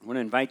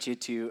to invite you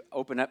to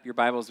open up your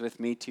Bibles with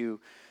me to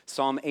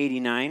Psalm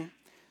 89.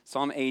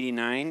 Psalm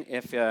 89,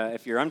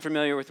 if you're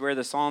unfamiliar with where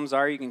the Psalms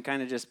are, you can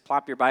kind of just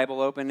plop your Bible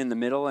open in the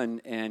middle,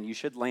 and you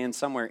should land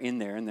somewhere in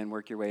there, and then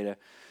work your way to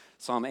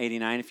Psalm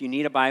 89. If you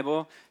need a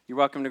Bible, you're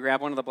welcome to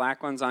grab one of the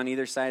black ones on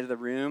either side of the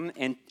room,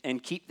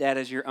 and keep that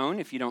as your own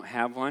if you don't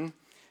have one.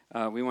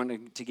 We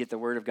want to get the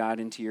Word of God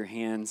into your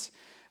hands.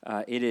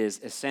 It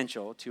is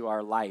essential to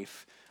our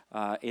life.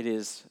 It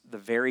is the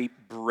very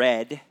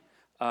bread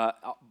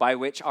by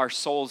which our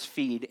souls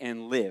feed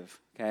and live.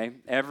 Okay,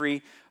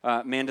 every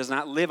man does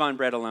not live on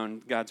bread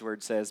alone, God's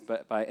word says,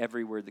 but by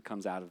every word that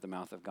comes out of the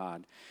mouth of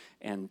God.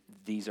 And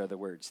these are the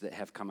words that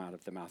have come out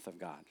of the mouth of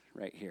God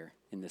right here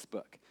in this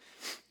book.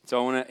 So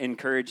I want to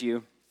encourage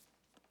you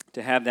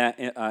to have that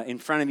in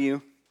front of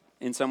you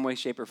in some way,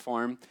 shape, or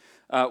form.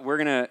 We're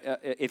going to,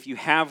 if you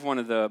have one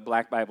of the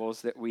black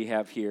Bibles that we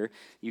have here,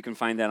 you can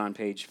find that on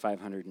page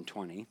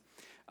 520.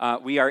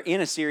 We are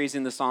in a series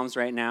in the Psalms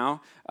right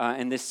now,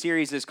 and this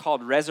series is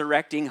called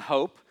Resurrecting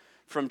Hope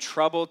from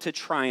Trouble to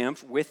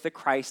Triumph with the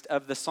Christ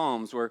of the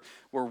Psalms. We're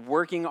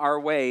working our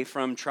way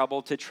from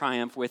trouble to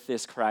triumph with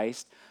this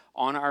Christ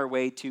on our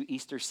way to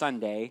Easter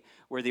Sunday,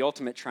 where the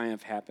ultimate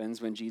triumph happens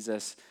when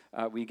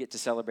we get to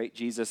celebrate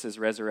Jesus'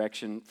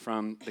 resurrection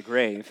from the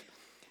grave.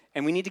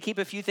 And we need to keep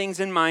a few things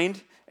in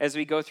mind as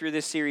we go through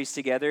this series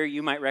together.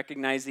 You might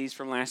recognize these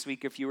from last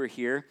week if you were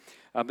here,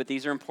 but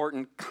these are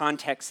important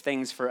context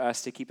things for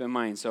us to keep in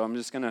mind. So I'm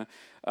just going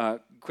to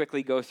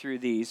quickly go through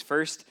these.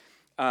 First,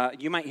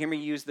 you might hear me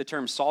use the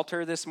term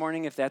Psalter this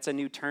morning, if that's a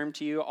new term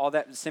to you. All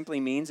that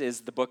simply means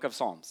is the book of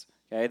Psalms,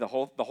 okay? The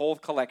whole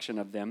collection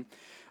of them.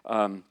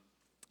 And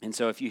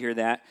so if you hear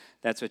that,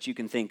 that's what you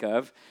can think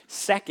of.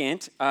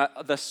 Second,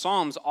 the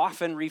Psalms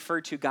often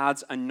refer to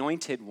God's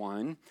anointed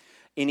one.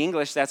 In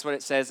English, that's what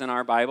it says in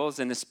our Bibles,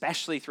 and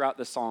especially throughout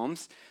the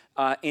Psalms.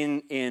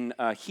 In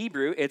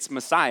Hebrew, it's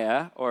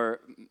Messiah, or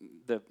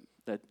the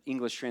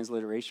English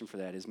transliteration for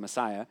that is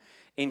Messiah.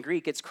 In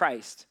Greek, it's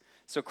Christ.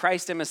 So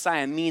Christ and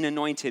Messiah mean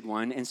anointed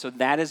one, and so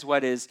that is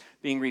what is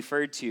being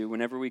referred to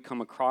whenever we come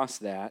across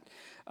that.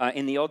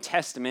 In the Old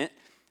Testament,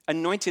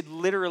 anointed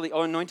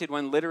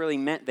one literally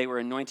meant they were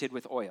anointed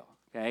with oil.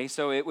 Okay,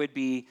 so it would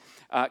be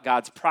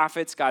God's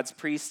prophets, God's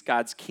priests,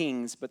 God's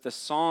kings, but the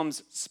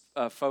Psalms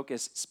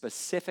focus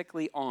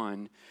specifically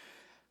on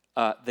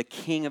the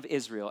King of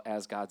Israel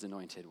as God's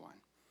anointed one.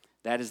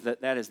 That is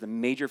the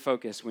major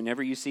focus.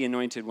 Whenever you see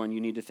anointed one,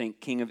 you need to think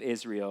King of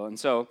Israel. And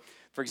so,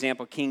 for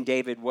example, King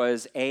David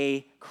was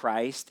a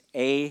Christ,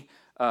 a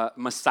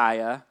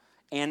Messiah,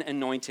 an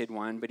anointed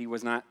one, but he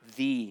was not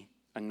the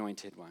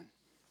anointed one.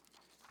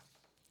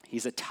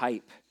 He's a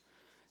type.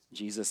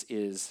 Jesus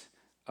is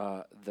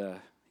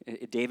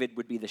David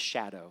would be the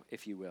shadow,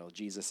 if you will.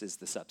 Jesus is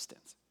the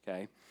substance,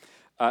 okay?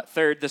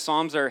 Third, the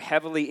Psalms are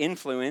heavily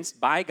influenced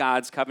by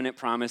God's covenant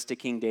promise to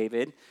King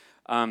David,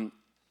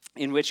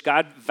 in which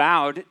God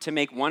vowed to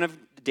make one of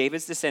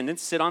David's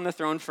descendants sit on the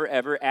throne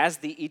forever as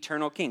the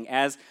eternal king,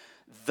 as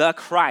the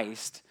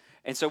Christ.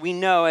 And so we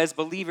know as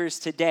believers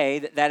today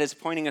that is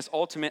pointing us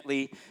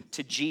ultimately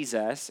to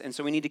Jesus, and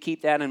so we need to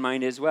keep that in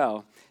mind as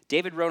well.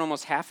 David wrote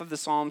almost half of the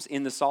Psalms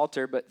in the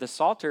Psalter, but the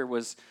Psalter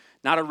was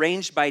not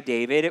arranged by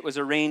David. It was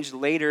arranged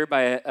later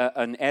by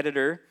an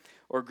editor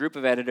or group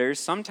of editors,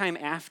 sometime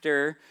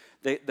after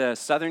the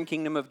southern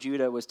kingdom of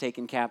Judah was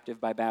taken captive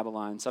by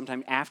Babylon,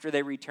 sometime after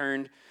they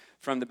returned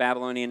from the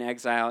Babylonian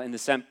exile in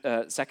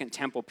the Second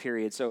Temple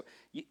period. So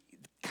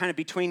kind of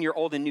between your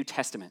Old and New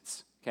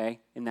Testaments, okay,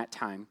 in that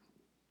time.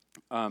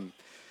 And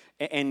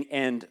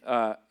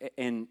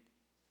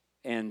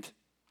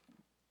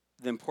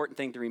the important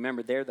thing to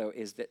remember there, though,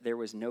 is that there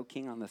was no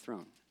king on the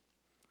throne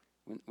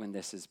when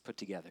this is put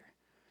together.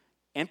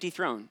 Empty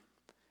throne,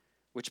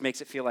 which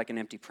makes it feel like an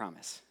empty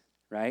promise,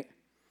 right?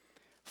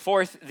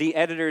 Fourth, the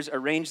editors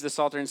arranged the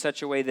Psalter in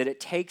such a way that it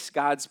takes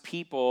God's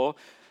people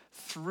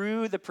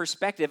through the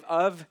perspective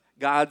of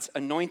God's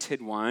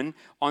anointed one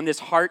on this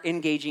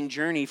heart-engaging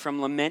journey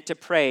from lament to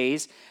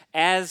praise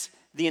as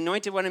the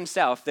anointed one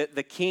himself, the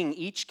king,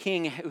 each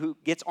king who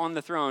gets on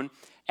the throne,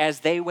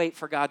 as they wait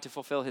for God to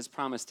fulfill his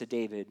promise to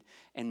David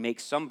and make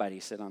somebody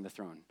sit on the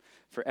throne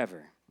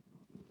forever.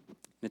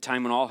 In the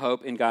time when all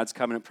hope in God's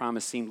covenant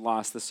promise seemed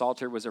lost, the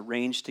Psalter was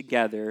arranged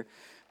together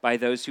by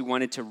those who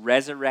wanted to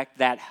resurrect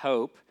that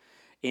hope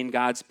in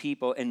God's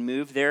people and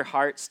move their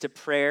hearts to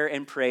prayer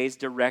and praise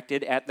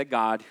directed at the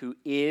God who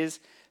is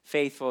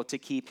faithful to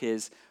keep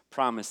his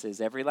promises,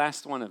 every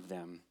last one of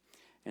them.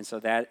 And so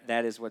that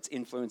is what's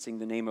influencing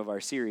the name of our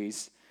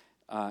series.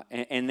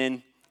 And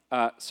then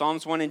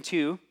Psalms 1 and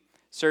 2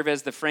 serve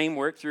as the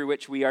framework through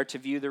which we are to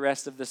view the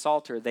rest of the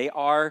Psalter. They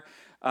are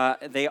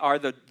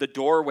the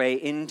doorway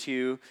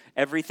into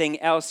everything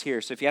else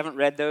here. So if you haven't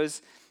read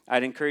those,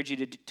 I'd encourage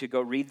you to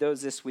go read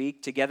those this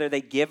week. Together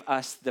they give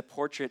us the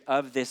portrait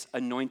of this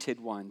anointed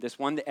one, this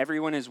one that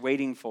everyone is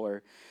waiting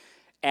for,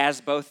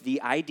 as both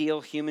the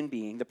ideal human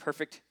being, the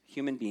perfect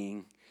human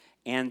being,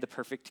 and the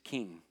perfect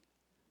king.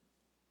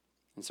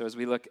 And so as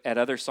we look at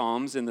other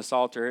Psalms in the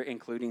Psalter,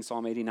 including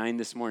Psalm 89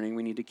 this morning,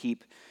 we need to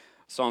keep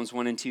Psalms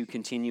 1 and 2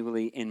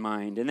 continually in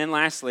mind. And then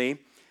lastly,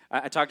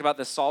 I talked about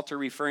the Psalter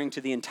referring to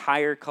the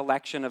entire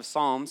collection of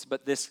Psalms,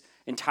 but this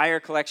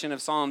entire collection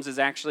of Psalms is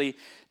actually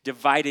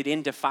divided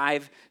into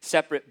 5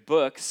 separate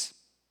books.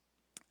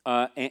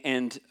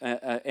 And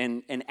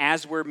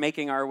as we're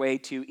making our way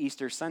to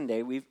Easter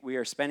Sunday, we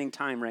are spending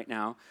time right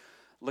now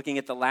looking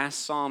at the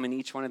last psalm in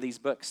each one of these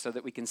books so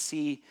that we can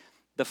see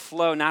the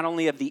flow not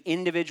only of the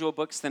individual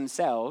books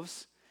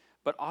themselves,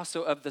 but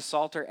also of the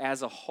Psalter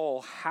as a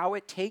whole, how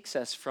it takes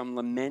us from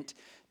lament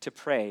to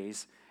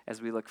praise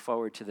as we look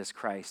forward to this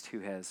Christ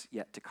who has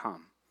yet to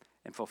come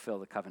and fulfill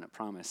the covenant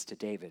promise to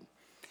David.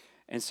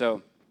 And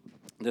so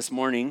this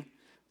morning,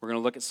 we're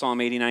going to look at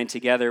Psalm 89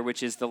 together,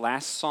 which is the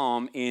last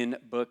psalm in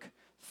book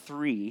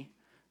 3,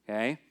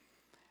 okay?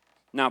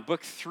 Now,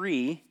 book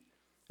 3,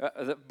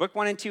 book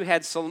 1 and 2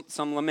 had some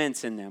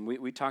laments in them.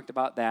 We talked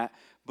about that.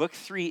 Book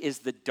 3 is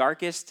the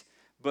darkest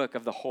book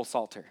of the whole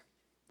Psalter.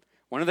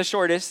 One of the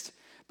shortest,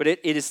 but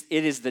it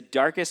is the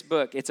darkest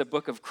book. It's a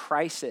book of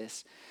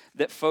crisis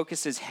that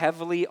focuses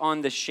heavily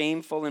on the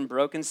shameful and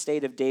broken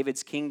state of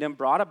David's kingdom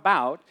brought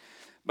about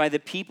by the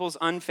people's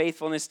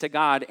unfaithfulness to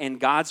God and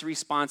God's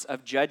response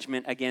of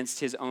judgment against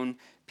his own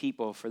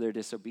people for their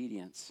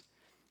disobedience.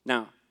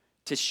 Now,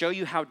 to show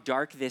you how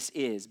dark this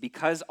is,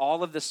 because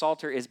all of the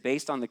Psalter is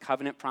based on the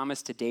covenant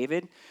promise to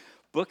David,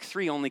 book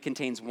 3 only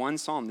contains 1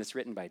 psalm that's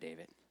written by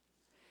David.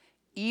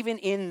 Even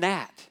in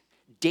that,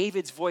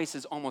 David's voice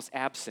is almost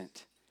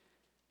absent.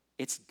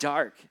 It's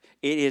dark.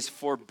 It is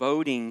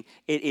foreboding.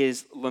 It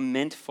is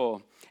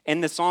lamentful.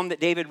 And the psalm that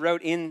David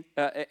wrote in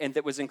and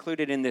that was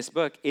included in this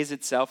book is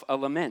itself a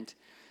lament.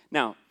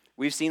 Now,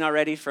 we've seen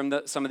already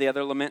from some of the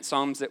other lament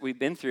psalms that we've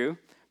been through,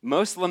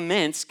 most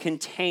laments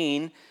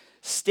contain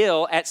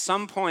still at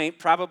some point,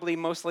 probably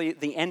mostly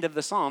the end of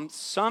the psalm,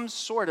 some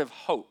sort of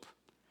hope,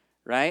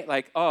 right?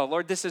 Like, oh,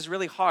 Lord, this is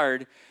really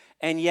hard,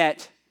 and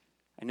yet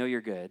I know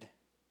you're good.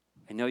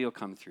 I know you'll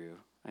come through.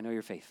 I know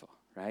you're faithful,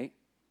 right?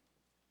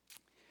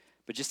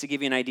 But just to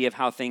give you an idea of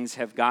how things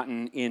have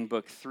gotten in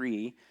book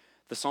 3,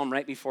 the psalm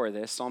right before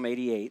this, Psalm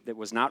 88, that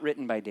was not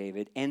written by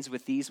David, ends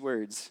with these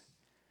words,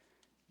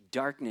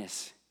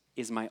 "Darkness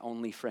is my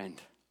only friend."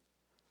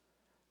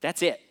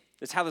 That's it.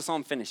 That's how the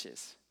psalm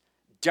finishes.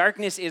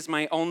 Darkness is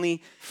my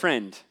only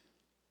friend. Have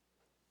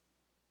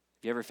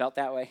you ever felt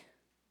that way?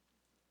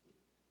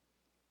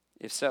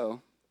 If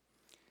so,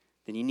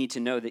 then you need to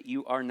know that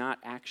you are not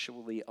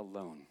actually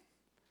alone.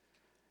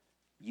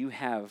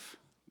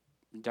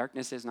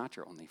 Darkness is not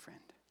your only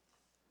friend.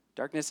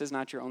 Darkness is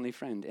not your only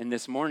friend. And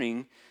this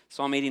morning,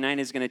 Psalm 89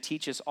 is going to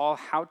teach us all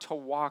how to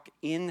walk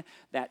in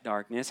that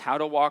darkness, how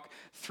to walk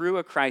through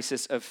a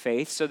crisis of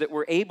faith so that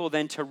we're able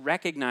then to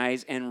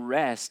recognize and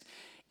rest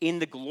in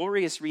the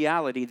glorious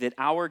reality that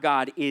our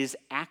God is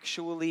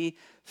actually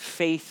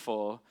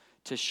faithful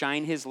to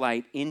shine his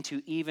light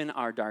into even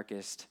our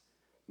darkest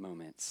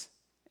moments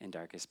and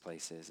darkest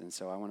places. And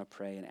so I want to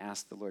pray and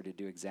ask the Lord to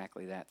do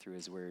exactly that through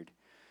his word.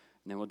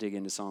 And then we'll dig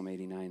into Psalm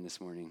 89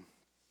 this morning.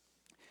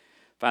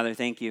 Father,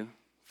 thank you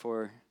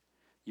for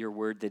your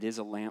word that is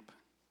a lamp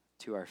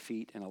to our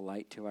feet and a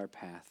light to our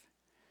path,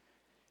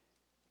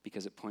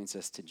 because it points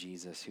us to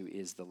Jesus, who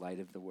is the light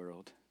of the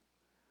world.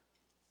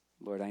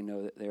 Lord, I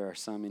know that there are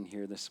some in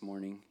here this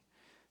morning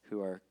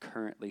who are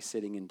currently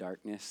sitting in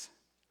darkness,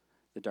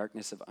 the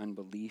darkness of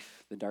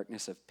unbelief, the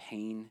darkness of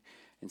pain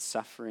and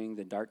suffering,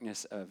 the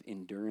darkness of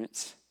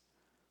endurance.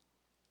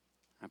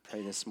 I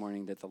pray this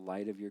morning that the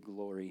light of your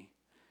glory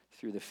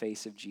through the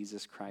face of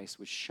Jesus Christ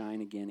would shine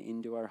again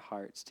into our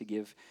hearts to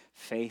give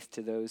faith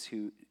to those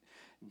who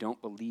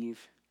don't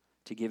believe,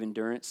 to give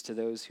endurance to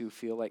those who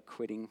feel like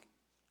quitting,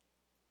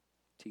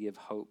 to give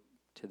hope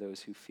to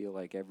those who feel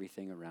like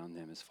everything around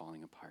them is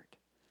falling apart.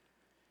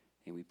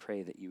 And we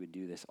pray that you would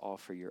do this all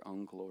for your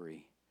own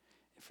glory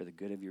and for the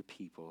good of your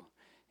people.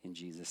 In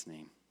Jesus'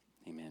 name,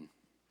 amen.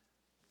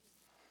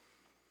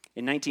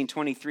 In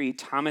 1923,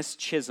 Thomas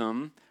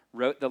Chisholm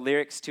wrote the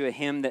lyrics to a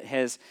hymn that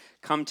has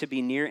come to be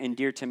near and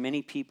dear to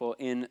many people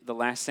in the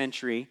last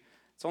century.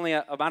 It's only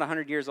about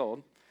 100 years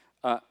old,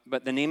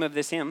 but the name of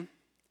this hymn,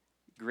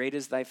 "Great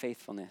is Thy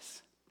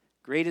Faithfulness."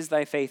 Great is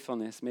Thy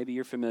faithfulness. Maybe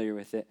you're familiar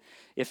with it.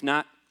 If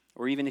not,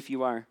 or even if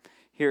you are,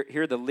 here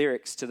are the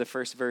lyrics to the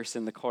first verse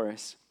in the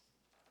chorus.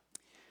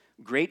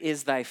 "Great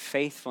is Thy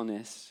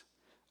faithfulness,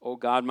 O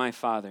God my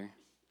Father.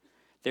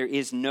 There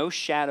is no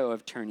shadow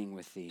of turning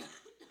with Thee.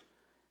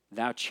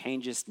 Thou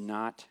changest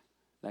not.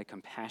 Thy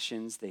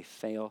compassions, they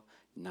fail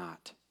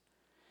not.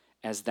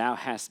 As thou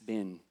hast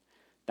been,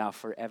 thou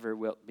forever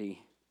wilt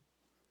be.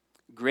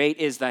 Great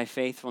is thy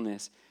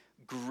faithfulness.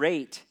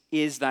 Great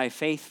is thy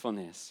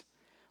faithfulness.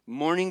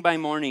 Morning by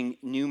morning,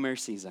 new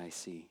mercies I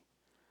see.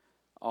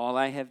 All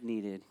I have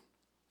needed,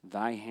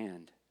 thy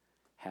hand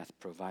hath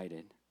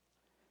provided.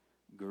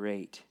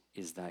 Great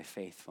is thy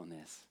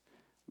faithfulness,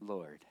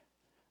 Lord,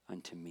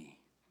 unto me."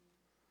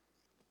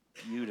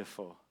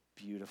 Beautiful,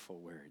 beautiful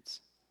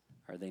words,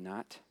 are they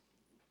not?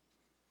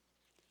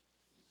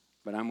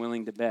 But I'm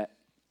willing to bet,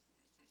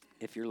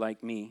 if you're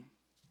like me,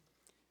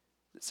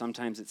 that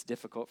sometimes it's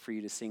difficult for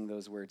you to sing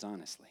those words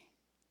honestly.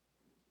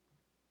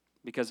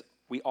 because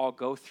we all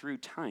go through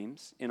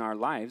times in our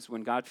lives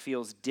when God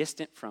feels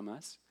distant from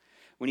us,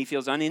 when he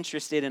feels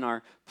uninterested in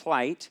our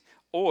plight,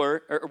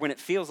 or when it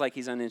feels like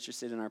he's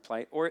uninterested in our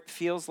plight, or it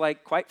feels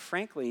like, quite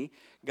frankly,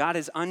 God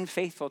is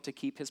unfaithful to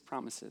keep his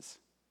promises.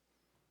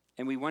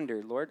 And we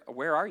wonder, Lord,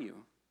 where are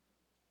you?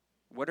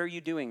 What are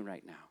you doing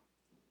right now?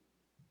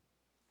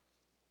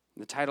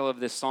 The title of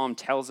this psalm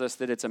tells us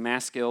that it's a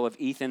maskil of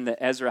Ethan the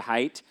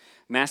Ezrahite.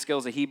 Maskil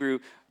is a Hebrew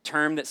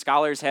term that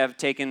scholars have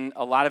taken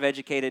a lot of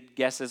educated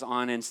guesses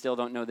on and still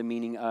don't know the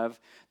meaning of.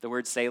 The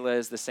word Selah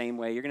is the same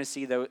way. You're going to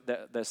see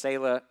the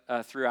Selah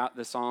throughout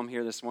the psalm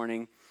here this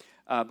morning,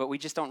 but we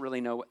just don't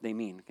really know what they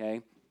mean,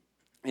 okay?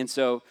 And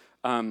so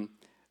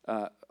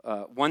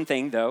one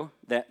thing, though,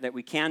 that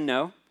we can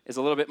know is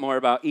a little bit more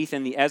about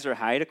Ethan the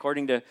Ezrahite.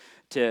 According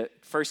to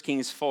 1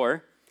 Kings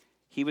 4,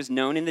 he was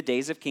known in the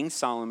days of King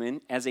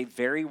Solomon as a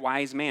very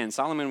wise man.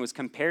 Solomon was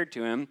compared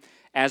to him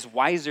as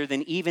wiser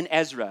than even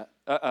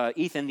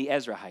Ethan the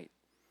Ezrahite.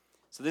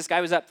 So this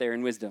guy was up there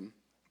in wisdom.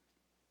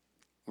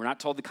 We're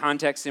not told the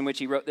context in which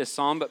he wrote this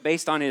psalm, but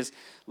based on his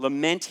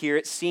lament here,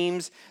 it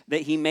seems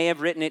that he may have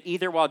written it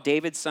either while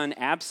David's son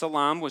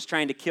Absalom was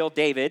trying to kill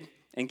David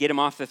and get him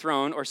off the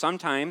throne, or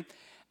sometime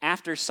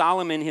after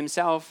Solomon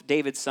himself,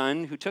 David's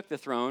son, who took the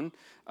throne,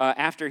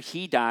 after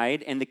he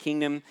died, and the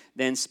kingdom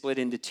then split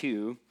into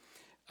two.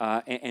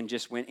 And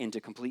just went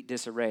into complete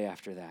disarray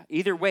after that.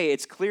 Either way,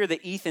 it's clear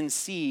that Ethan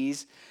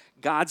sees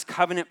God's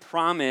covenant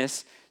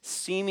promise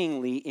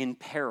seemingly in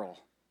peril.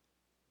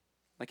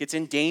 Like it's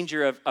in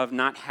danger of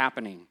not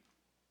happening.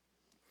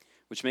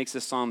 Which makes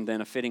this psalm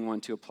then a fitting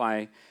one to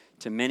apply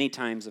to many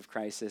times of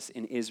crisis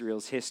in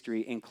Israel's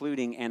history,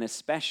 including and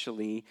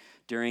especially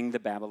during the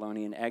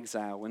Babylonian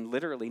exile, when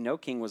literally no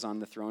king was on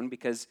the throne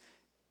because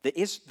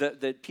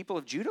the people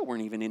of Judah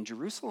weren't even in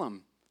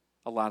Jerusalem,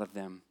 a lot of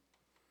them.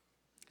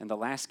 And the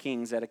last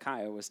king,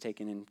 Zedekiah, was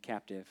taken in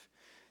captive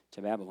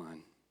to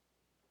Babylon.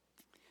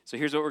 So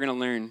here's what we're going to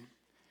learn,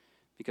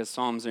 because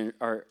Psalms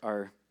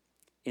are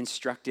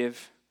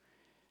instructive,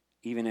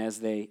 even as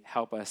they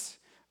help us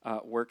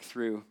work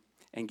through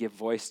and give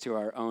voice to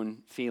our own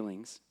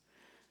feelings.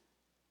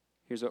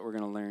 Here's what we're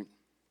going to learn.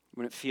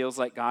 When it feels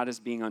like God is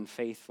being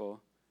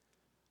unfaithful,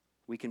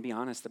 we can be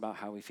honest about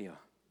how we feel.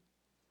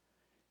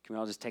 Can we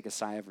all just take a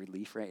sigh of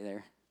relief right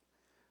there?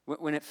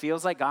 When it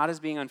feels like God is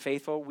being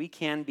unfaithful, we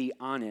can be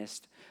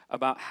honest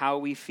about how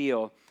we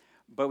feel,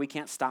 but we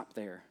can't stop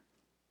there.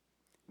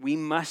 We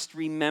must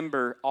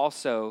remember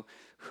also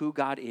who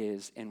God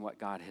is and what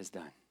God has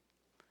done.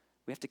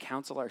 We have to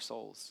counsel our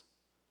souls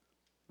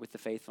with the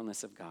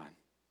faithfulness of God.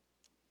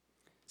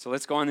 So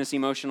let's go on this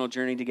emotional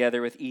journey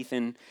together with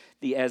Ethan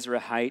the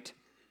Ezrahite,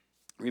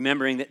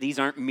 remembering that these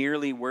aren't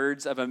merely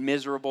words of a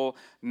miserable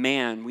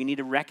man. We need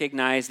to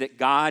recognize that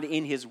God,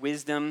 in his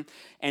wisdom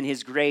and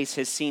his grace,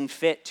 has seen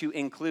fit to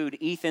include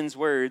Ethan's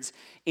words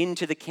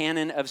into the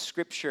canon of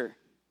Scripture,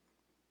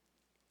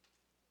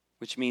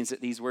 which means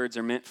that these words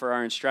are meant for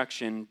our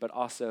instruction, but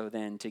also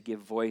then to give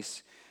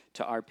voice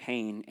to our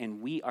pain,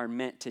 and we are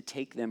meant to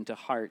take them to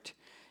heart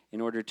in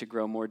order to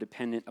grow more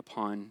dependent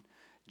upon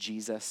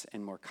Jesus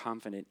and more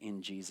confident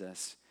in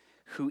Jesus,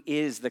 who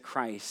is the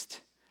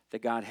Christ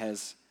that God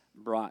has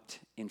brought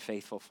in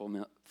faithful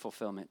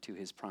fulfillment to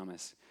his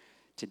promise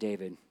to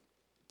David.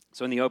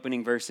 So in the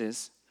opening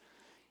verses,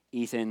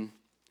 Ethan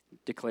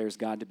declares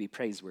God to be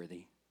praiseworthy.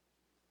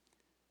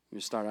 I'm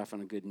going to start off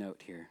on a good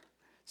note here.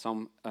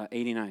 Psalm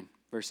 89,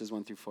 verses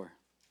 1 through 4.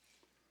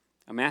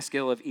 A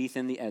maskil of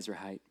Ethan the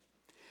Ezrahite.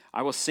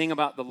 I will sing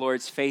about the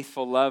Lord's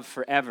faithful love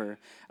forever.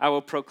 I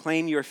will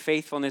proclaim your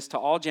faithfulness to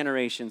all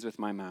generations with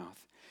my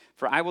mouth.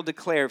 For I will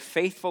declare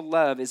faithful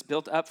love is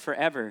built up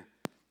forever.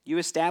 You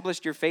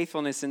established your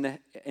faithfulness in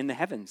the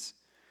heavens.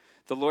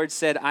 The Lord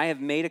said, I have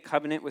made a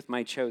covenant with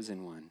my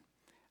chosen one.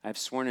 I have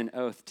sworn an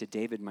oath to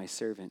David, my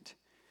servant.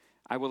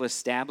 I will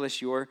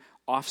establish your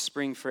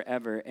offspring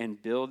forever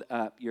and build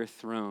up your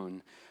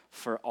throne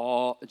for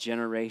all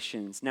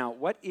generations. Now,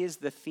 what is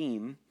the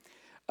theme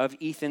of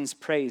Ethan's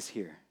praise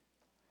here?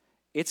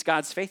 It's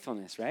God's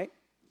faithfulness, right?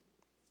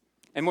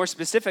 And more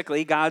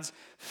specifically, God's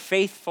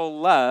faithful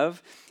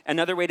love.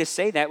 Another way to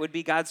say that would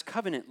be God's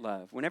covenant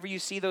love. Whenever you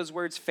see those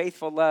words,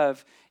 faithful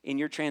love, in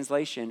your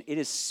translation, it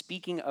is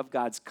speaking of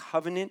God's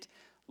covenant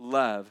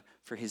love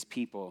for his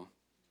people.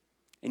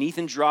 And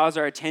Ethan draws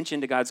our attention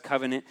to God's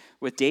covenant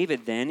with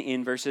David then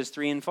in verses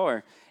 3 and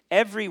 4.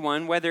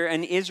 Everyone, whether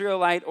an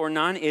Israelite or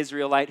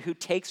non-Israelite, who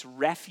takes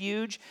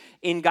refuge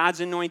in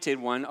God's anointed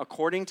one,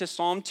 according to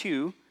Psalm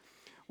 2,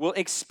 will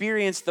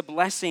experience the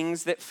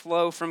blessings that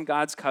flow from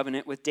God's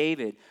covenant with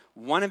David.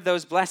 One of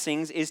those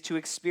blessings is to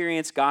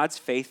experience God's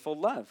faithful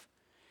love,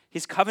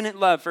 his covenant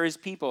love for his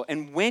people.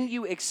 And when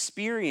you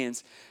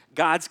experience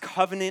God's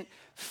covenant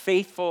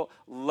faithful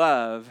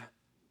love,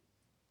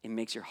 it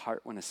makes your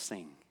heart want to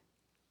sing.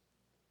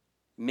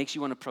 It makes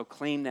you want to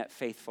proclaim that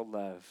faithful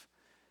love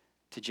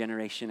to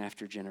generation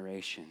after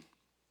generation.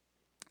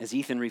 As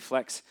Ethan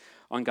reflects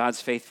on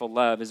God's faithful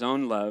love, his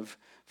own love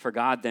for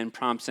God then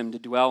prompts him to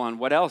dwell on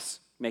what else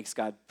makes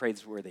God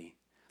praiseworthy.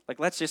 Like,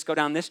 let's just go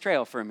down this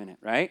trail for a minute,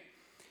 right?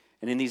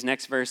 And in these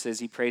next verses,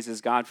 he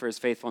praises God for his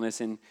faithfulness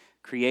in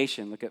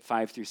creation. Look at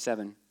 5 through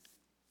 7.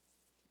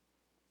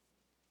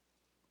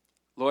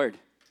 Lord,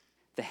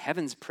 the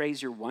heavens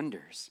praise your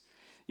wonders,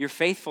 your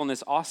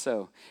faithfulness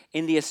also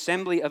in the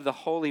assembly of the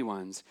holy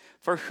ones.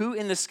 For who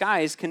in the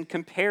skies can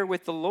compare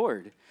with the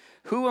Lord?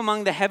 Who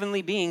among the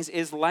heavenly beings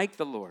is like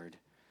the Lord?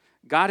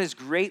 God is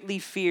greatly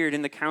feared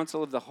in the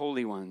council of the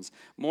holy ones,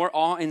 more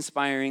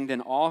awe-inspiring than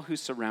all who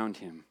surround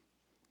him.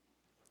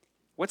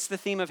 What's the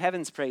theme of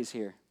heaven's praise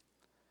here?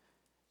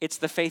 It's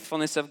the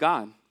faithfulness of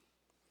God,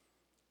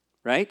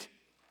 right?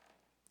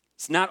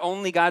 It's not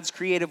only God's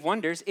creative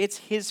wonders, it's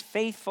his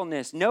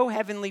faithfulness. No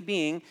heavenly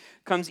being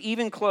comes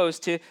even close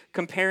to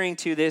comparing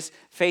to this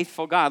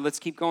faithful God. Let's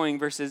keep going,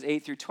 verses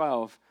 8 through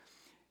 12.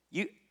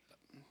 I'm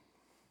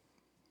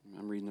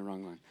reading the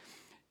wrong one.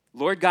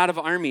 Lord God of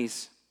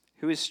armies,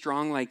 who is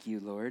strong like you,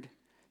 Lord?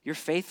 Your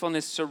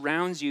faithfulness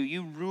surrounds you.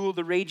 You rule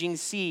the raging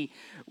sea.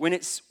 When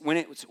its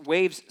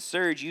waves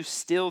surge, you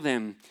still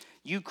them.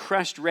 You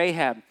crushed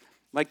Rahab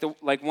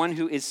like one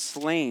who is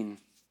slain.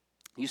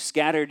 You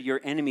scattered your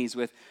enemies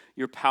with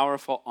your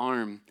powerful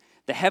arm.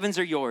 The heavens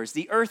are yours.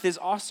 The earth is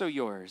also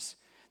yours.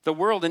 The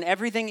world and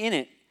everything in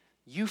it,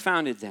 you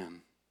founded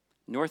them.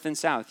 North and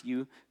south,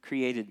 you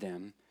created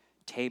them.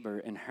 Tabor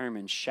and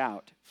Hermon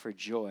shout for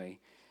joy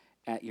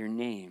at your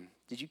name.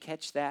 Did you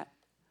catch that?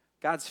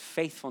 God's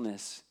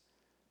faithfulness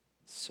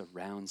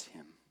surrounds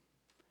him.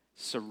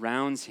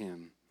 Surrounds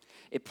him.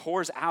 It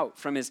pours out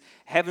from his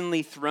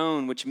heavenly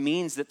throne, which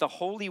means that the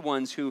holy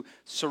ones who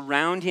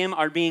surround him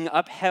are being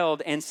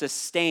upheld and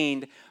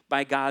sustained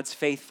by God's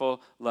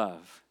faithful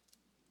love.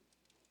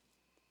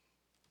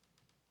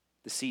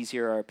 The seas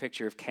here are a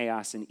picture of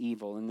chaos and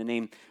evil. And the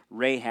name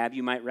Rahab,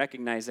 you might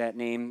recognize that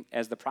name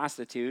as the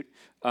prostitute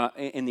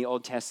in the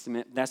Old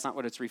Testament. That's not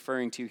what it's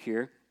referring to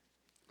here.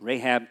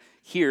 Rahab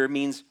here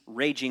means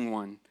raging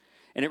one.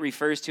 And it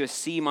refers to a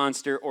sea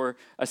monster or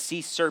a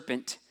sea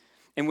serpent.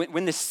 And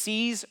when the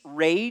seas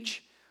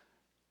rage,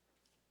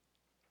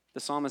 the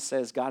psalmist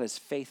says God is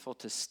faithful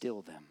to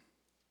still them.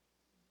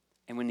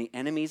 And when the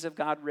enemies of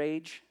God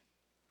rage,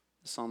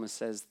 the psalmist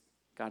says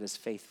God is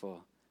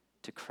faithful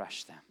to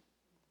crush them.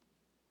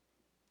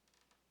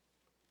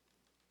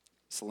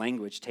 This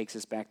language takes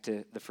us back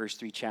to the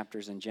first 3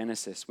 chapters in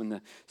Genesis when the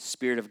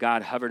Spirit of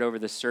God hovered over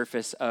the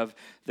surface of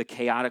the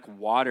chaotic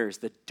waters,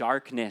 the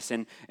darkness,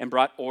 and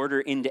brought order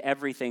into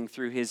everything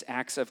through his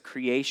acts of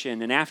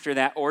creation. And after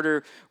that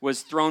order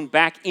was thrown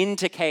back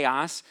into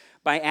chaos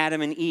by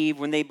Adam and Eve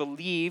when they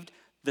believed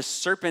the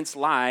serpent's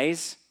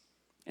lies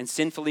and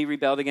sinfully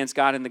rebelled against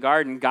God in the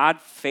garden,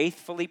 God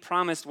faithfully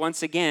promised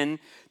once again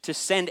to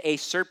send a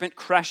serpent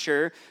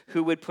crusher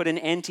who would put an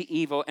end to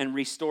evil and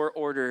restore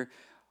order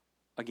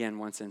again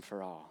once and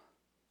for all.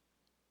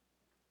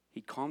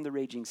 He'd calm the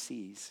raging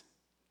seas.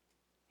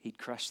 He'd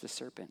crush the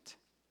serpent.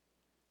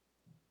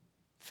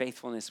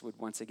 Faithfulness would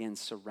once again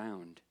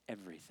surround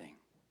everything.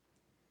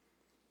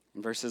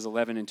 In verses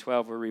 11 and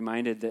 12, we're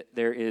reminded that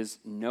there is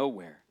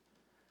nowhere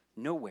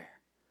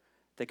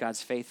that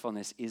God's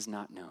faithfulness is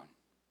not known.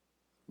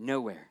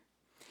 Nowhere.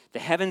 The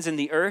heavens and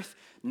the earth,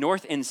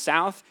 north and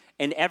south,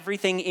 and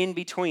everything in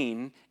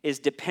between is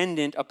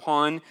dependent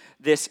upon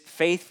this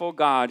faithful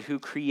God who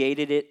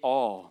created it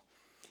all.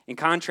 In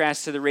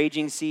contrast to the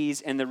raging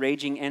seas and the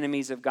raging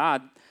enemies of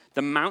God,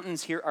 the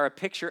mountains here are a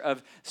picture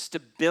of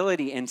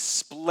stability and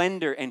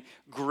splendor and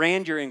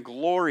grandeur and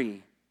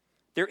glory.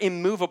 They're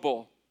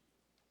immovable.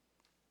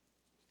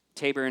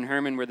 Tabor and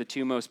Hermon were the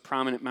 2 most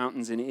prominent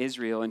mountains in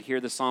Israel, and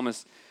here the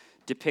psalmist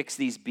depicts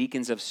these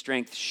beacons of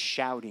strength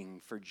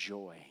shouting for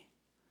joy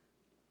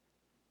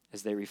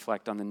as they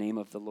reflect on the name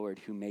of the Lord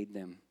who made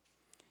them.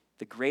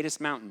 The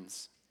greatest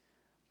mountains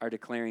are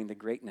declaring the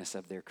greatness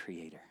of their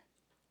Creator.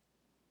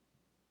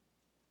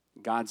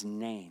 God's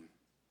name,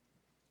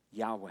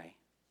 Yahweh,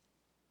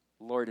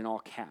 Lord in all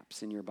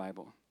caps in your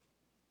Bible,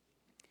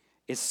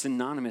 is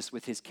synonymous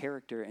with his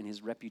character and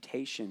his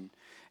reputation.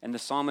 And the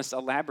psalmist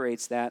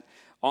elaborates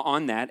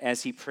on that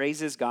as he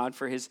praises God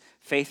for his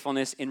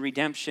faithfulness in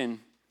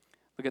redemption.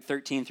 Look at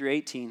 13 through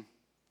 18.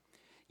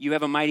 You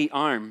have a mighty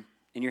arm,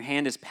 and your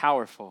hand is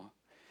powerful.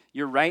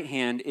 Your right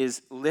hand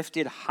is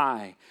lifted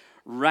high.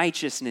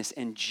 Righteousness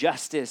and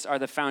justice are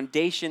the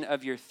foundation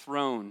of your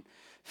throne.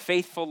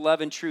 Faithful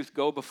love and truth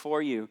go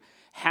before you.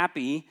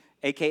 Happy,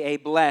 aka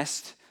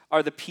blessed,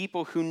 are the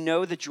people who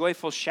know the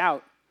joyful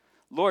shout.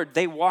 Lord,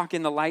 they walk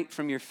in the light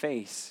from your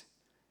face.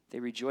 They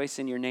rejoice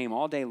in your name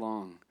all day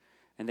long,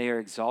 and they are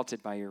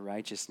exalted by your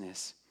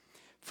righteousness.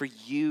 For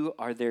you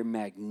are their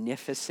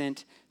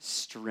magnificent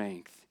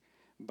strength.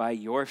 By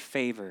your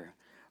favor,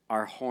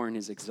 our horn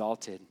is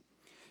exalted.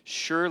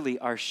 Surely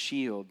our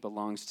shield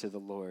belongs to the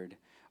Lord,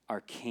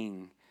 our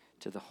King,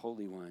 to the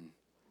Holy One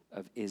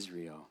of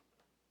Israel.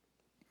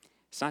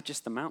 It's not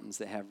just the mountains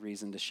that have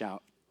reason to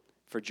shout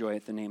for joy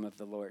at the name of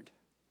the Lord.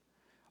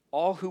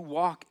 All who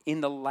walk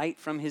in the light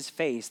from his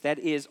face, that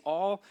is,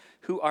 all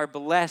who are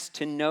blessed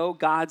to know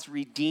God's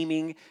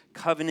redeeming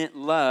covenant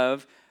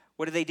love,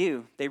 what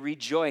do? They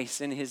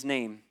rejoice in his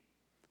name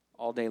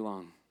all day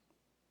long.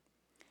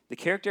 The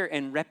character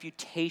and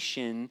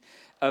reputation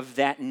of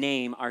that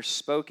name are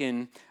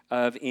spoken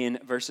of in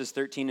verses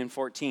 13 and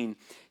 14.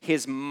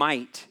 His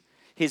might,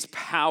 his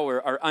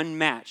power are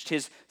unmatched.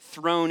 His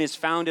throne is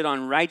founded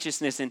on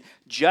righteousness and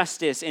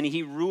justice, and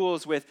he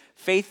rules with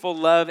faithful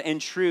love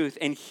and truth.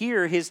 And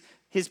here his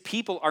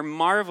people are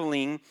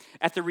marveling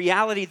at the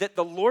reality that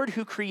the Lord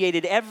who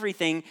created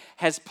everything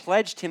has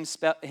pledged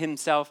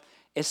himself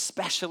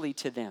especially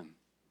to them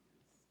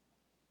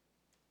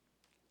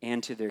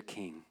and to their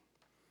king,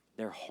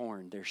 their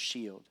horn, their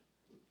shield.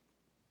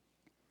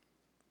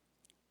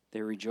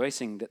 They're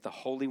rejoicing that the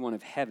Holy One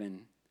of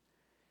heaven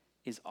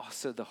is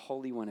also the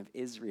Holy One of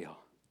Israel.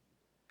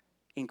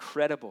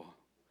 Incredible.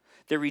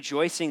 They're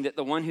rejoicing that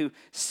the one who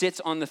sits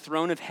on the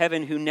throne of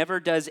heaven, who never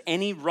does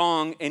any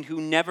wrong and who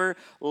never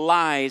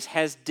lies,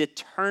 has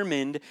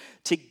determined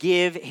to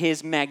give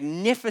his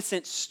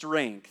magnificent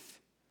strength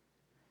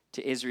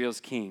to Israel's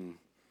king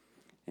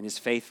and his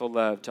faithful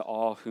love to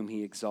all whom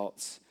he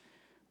exalts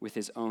with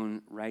his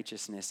own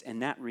righteousness.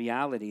 And that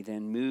reality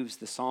then moves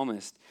the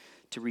psalmist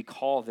to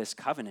recall this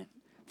covenant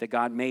that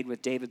God made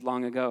with David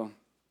long ago.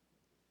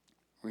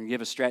 We're going to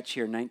give a stretch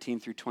here, 19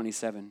 through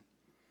 27.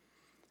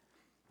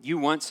 You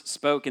once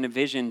spoke in a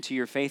vision to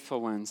your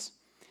faithful ones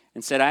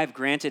and said, I have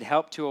granted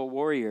help to a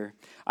warrior.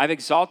 I've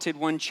exalted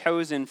one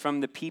chosen from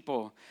the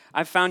people.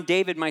 I've found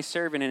David my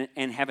servant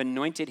and have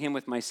anointed him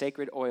with my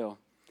sacred oil.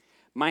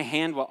 My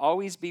hand will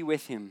always be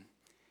with him,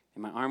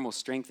 and my arm will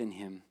strengthen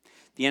him.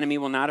 The enemy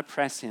will not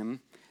oppress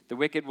him. The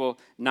wicked will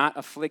not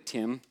afflict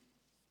him.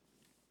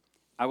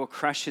 I will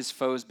crush his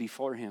foes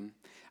before him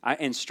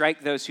and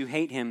strike those who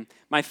hate him.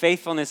 My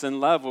faithfulness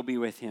and love will be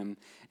with him,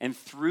 and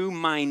through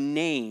my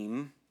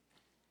name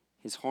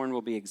his horn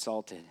will be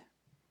exalted.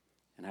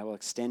 And I will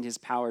extend his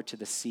power to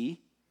the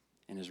sea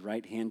and his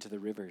right hand to the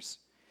rivers.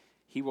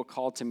 He will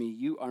call to me,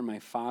 you are my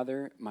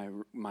Father,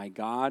 my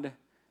God,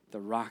 the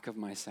rock of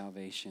my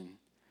salvation.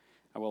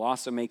 I will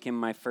also make him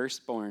my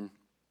firstborn,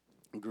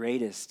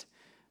 greatest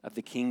of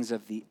the kings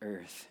of the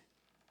earth.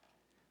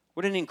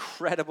 What an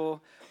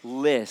incredible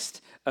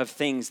list of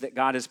things that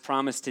God has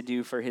promised to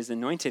do for his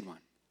anointed one.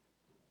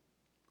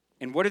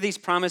 And what are these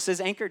promises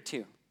anchored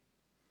to?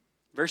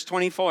 Verse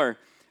 24,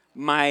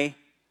 my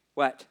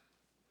what?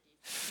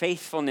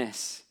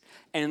 Faithfulness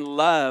and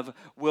love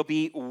will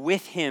be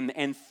with him,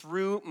 and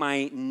through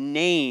my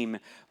name,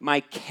 my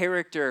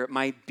character,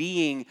 my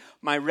being,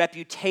 my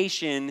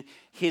reputation,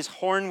 his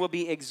horn will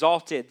be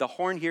exalted. The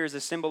horn here is a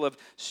symbol of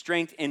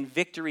strength and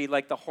victory,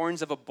 like the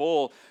horns of a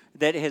bull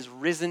that has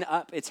risen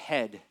up its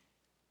head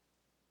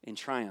in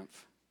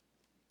triumph.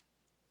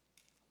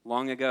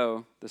 Long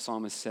ago, the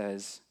psalmist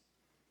says,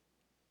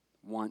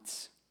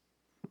 once,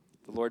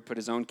 the Lord put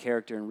his own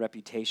character and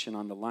reputation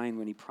on the line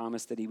when he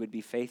promised that he would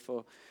be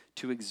faithful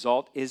to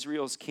exalt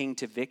Israel's king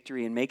to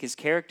victory and make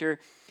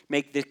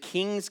the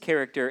king's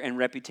character and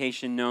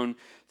reputation known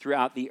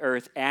throughout the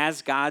earth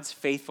as God's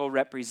faithful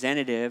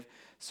representative,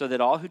 so that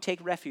all who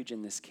take refuge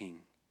in this king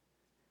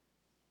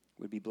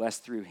would be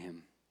blessed through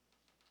him.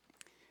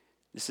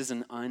 This is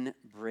an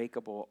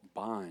unbreakable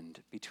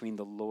bond between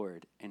the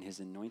Lord and his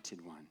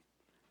anointed one.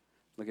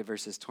 Look at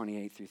verses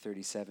 28 through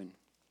 37.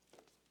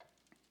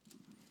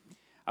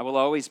 I will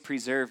always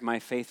preserve my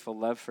faithful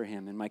love for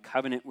him, and my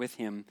covenant with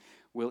him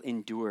will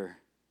endure.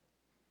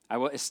 I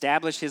will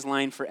establish his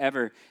line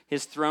forever,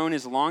 his throne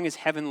as long as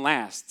heaven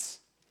lasts.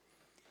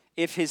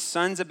 If his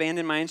sons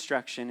abandon my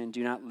instruction and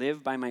do not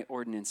live by my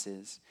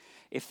ordinances,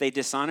 if they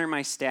dishonor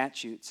my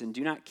statutes and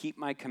do not keep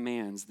my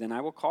commands, then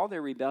I will call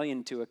their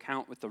rebellion to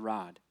account with the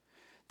rod,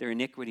 their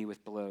iniquity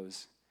with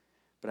blows.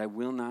 But I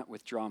will not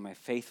withdraw my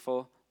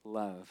faithful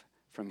love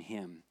from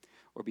him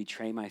or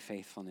betray my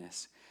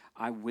faithfulness.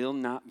 I will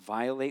not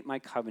violate my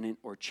covenant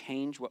or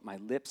change what my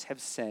lips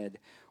have said.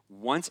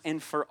 Once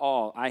and for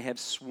all, I have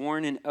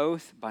sworn an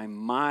oath by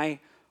my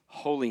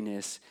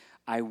holiness.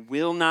 I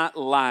will not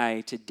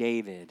lie to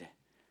David.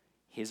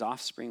 His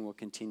offspring will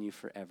continue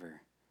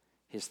forever.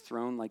 His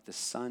throne like the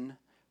sun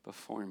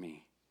before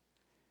me,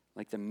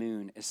 like the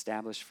moon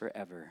established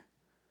forever.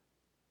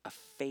 A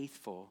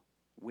faithful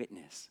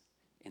witness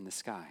in the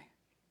sky.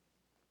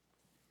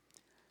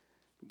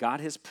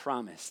 God has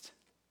promised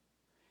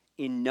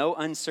in no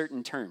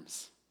uncertain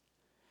terms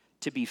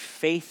to be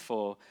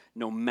faithful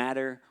no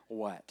matter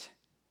what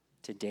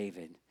to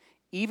David,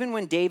 even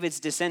when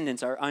David's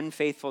descendants are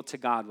unfaithful to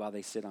God while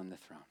they sit on the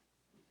throne.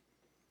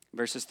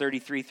 Verses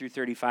 33 through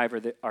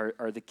 35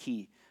 are the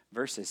key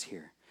verses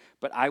here.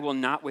 But I will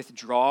not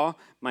withdraw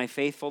my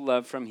faithful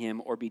love from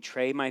him or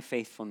betray my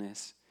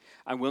faithfulness.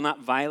 I will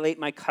not violate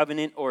my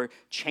covenant or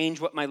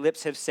change what my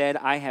lips have said.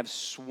 I have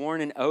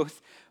sworn an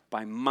oath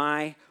by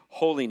my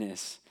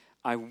holiness.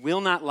 I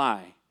will not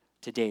lie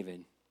to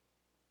David.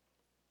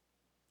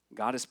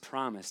 God has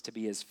promised to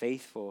be as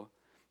faithful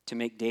to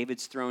make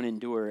David's throne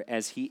endure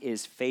as he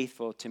is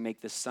faithful to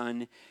make the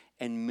sun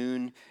and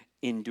moon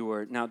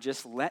endure. Now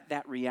just let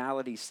that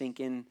reality sink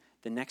in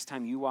the next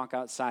time you walk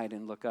outside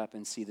and look up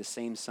and see the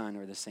same sun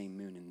or the same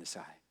moon in the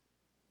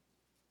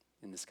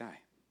sky.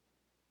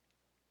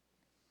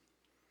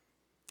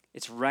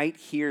 It's right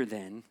here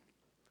then,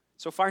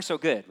 So far, so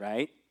good,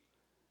 right?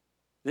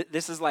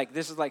 This is like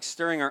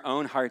stirring our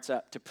own hearts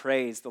up to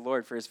praise the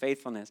Lord for his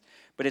faithfulness.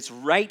 But it's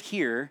right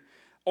here,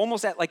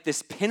 almost at like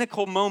this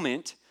pinnacle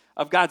moment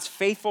of God's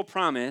faithful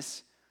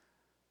promise,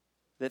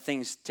 that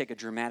things take a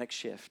dramatic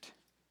shift.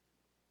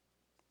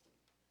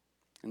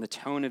 And the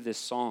tone of this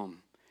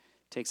psalm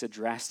takes a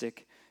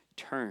drastic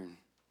turn.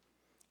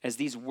 As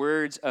these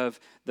words of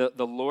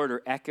the Lord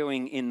are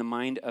echoing in the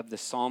mind of the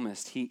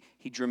psalmist, he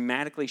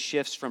dramatically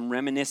shifts from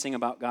reminiscing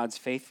about God's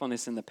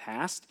faithfulness in the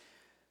past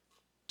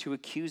to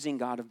accusing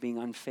God of being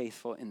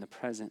unfaithful in the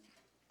present.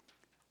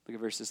 Look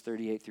at verses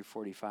 38 through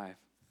 45.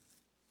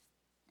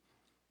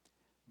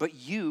 But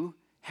you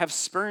have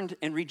spurned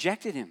and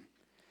rejected him.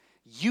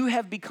 You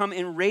have become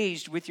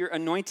enraged with your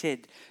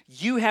anointed.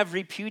 You have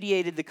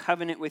repudiated the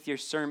covenant with your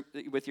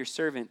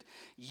servant.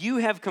 You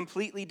have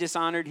completely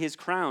dishonored his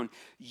crown.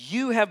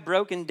 You have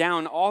broken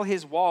down all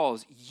his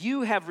walls.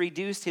 You have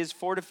reduced his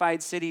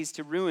fortified cities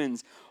to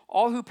ruins.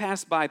 All who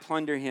pass by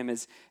plunder him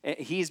as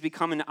he has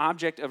become an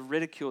object of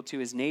ridicule to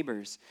his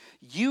neighbors.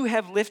 You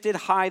have lifted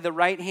high the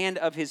right hand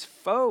of his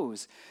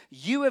foes.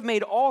 You have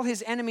made all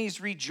his enemies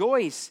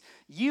rejoice.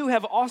 You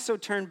have also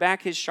turned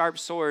back his sharp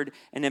sword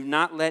and have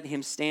not let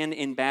him stand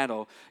in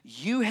battle.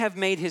 You have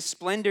made his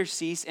splendor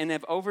cease and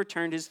have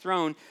overturned his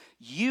throne.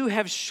 You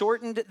have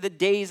shortened the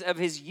days of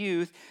his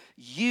youth.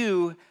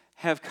 You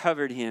have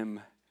covered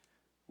him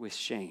with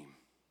shame.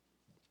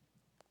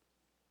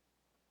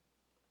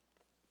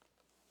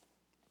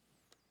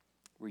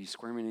 Were you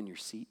squirming in your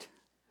seat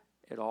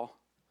at all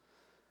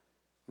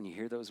when you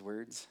hear those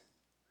words?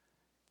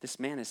 This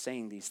man is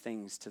saying these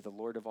things to the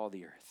Lord of all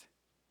the earth.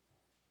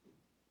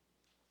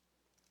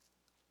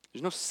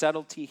 There's no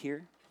subtlety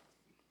here.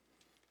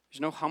 There's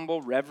no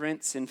humble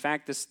reverence. In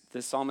fact,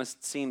 the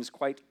psalmist seems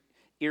quite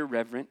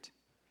irreverent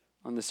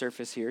on the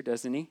surface here,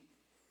 doesn't he?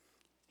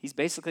 He's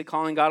basically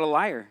calling God a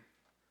liar.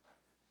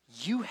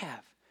 You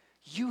have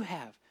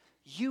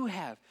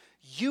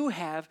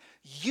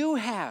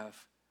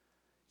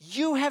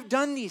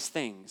done these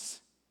things.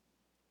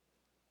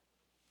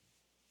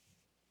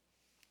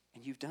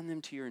 And you've done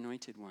them to your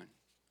anointed one,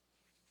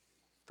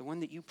 the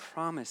one that you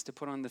promised to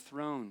put on the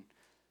throne.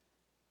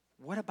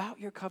 What about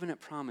your covenant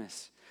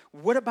promise?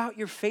 What about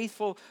your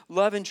faithful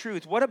love and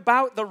truth? What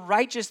about the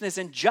righteousness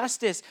and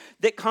justice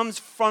that comes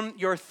from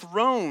your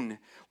throne?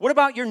 What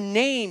about your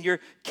name, your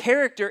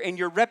character, and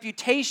your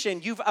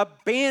reputation? You've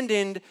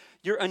abandoned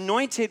your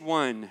anointed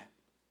one.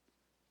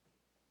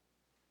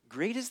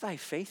 Great is thy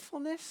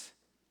faithfulness.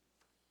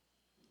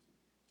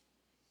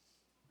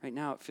 Right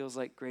now, it feels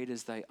like great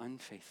is thy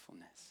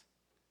unfaithfulness.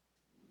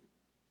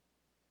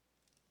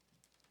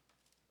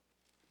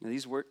 Now,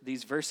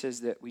 these verses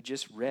that we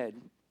just read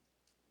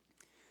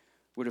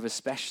would have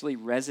especially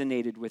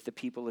resonated with the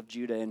people of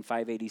Judah in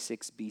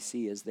 586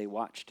 BC as they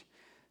watched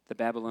the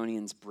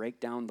Babylonians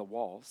break down the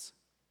walls,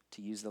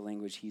 to use the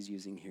language he's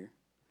using here,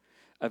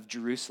 of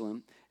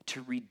Jerusalem,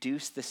 to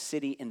reduce the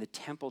city and the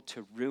temple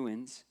to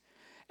ruins.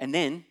 And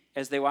then,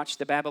 as they watched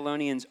the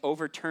Babylonians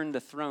overturn the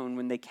throne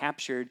when they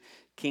captured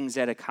King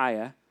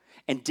Zedekiah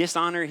and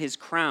dishonor his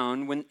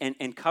crown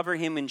and cover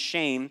him in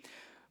shame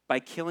by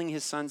killing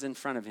his sons in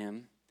front of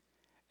him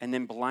and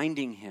then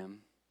blinding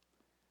him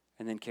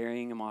and then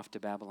carrying him off to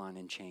Babylon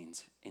in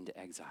chains into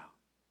exile,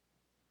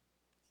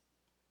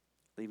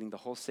 leaving the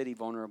whole city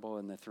vulnerable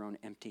and the throne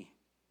empty.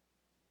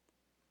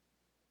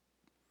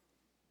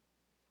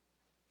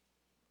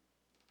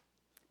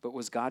 But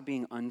was God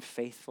being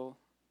unfaithful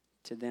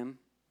to them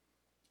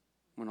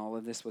when all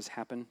of this was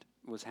happening?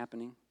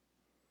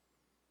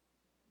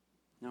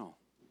 No.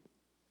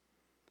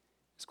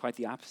 It's quite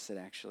the opposite,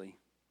 actually.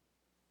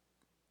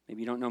 Maybe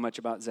you don't know much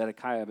about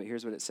Zedekiah, but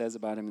here's what it says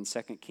about him in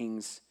 2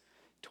 Kings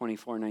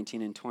 24,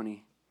 19 and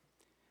 20.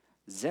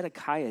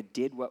 Zedekiah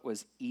did what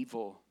was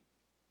evil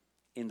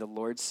in the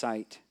Lord's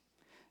sight,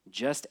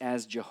 just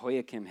as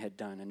Jehoiakim had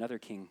done, another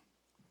king.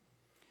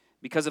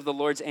 Because of the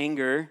Lord's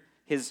anger,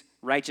 his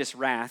righteous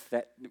wrath,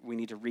 that we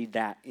need to read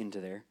that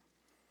into there,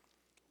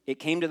 it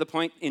came to the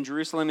point in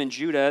Jerusalem and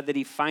Judah that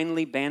he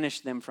finally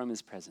banished them from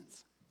his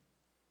presence.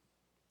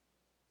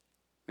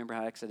 Remember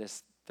how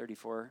Exodus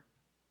 34,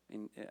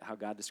 how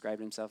God described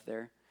himself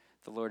there?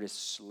 The Lord is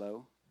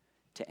slow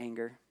to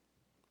anger,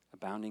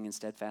 abounding in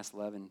steadfast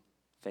love and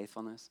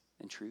faithfulness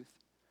and truth.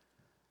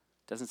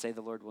 It doesn't say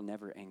the Lord will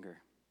never anger.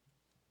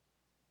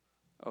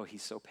 Oh,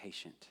 he's so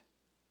patient.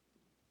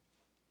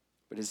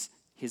 But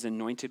his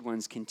anointed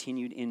ones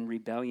continued in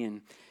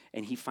rebellion,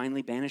 and he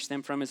finally banished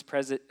them from his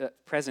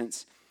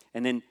presence.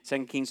 And then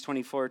 2 Kings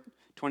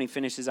 24:20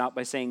 finishes out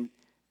by saying,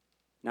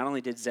 not only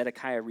did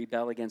Zedekiah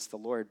rebel against the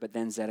Lord, but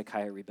then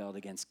Zedekiah rebelled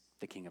against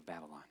the king of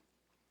Babylon.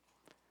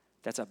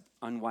 That's an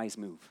unwise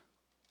move.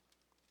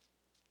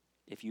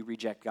 If you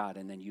reject God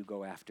and then you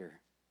go after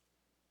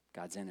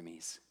God's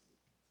enemies.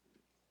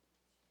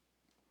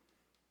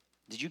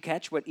 Did you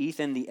catch what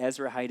Ethan the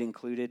Ezrahite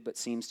included but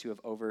seems to have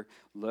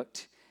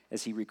overlooked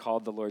as he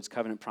recalled the Lord's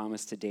covenant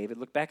promise to David?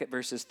 Look back at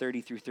verses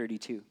 30 through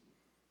 32. It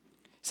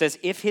says,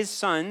 if his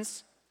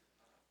sons,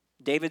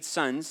 David's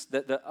sons,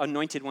 the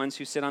anointed ones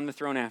who sit on the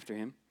throne after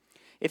him,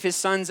 If his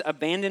sons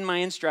abandon my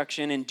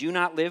instruction and do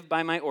not live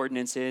by my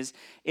ordinances,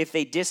 if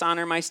they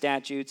dishonor my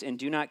statutes and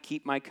do not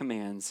keep my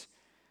commands,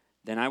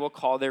 then I will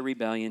call their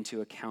rebellion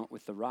to account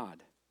with the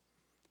rod,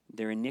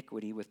 their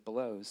iniquity with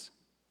blows.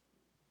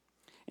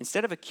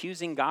 Instead of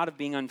accusing God of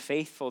being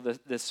unfaithful,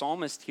 the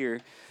psalmist here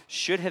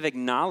should have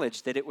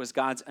acknowledged that it was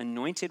God's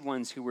anointed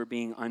ones who were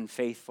being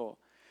unfaithful.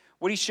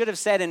 What he should have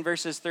said in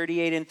verses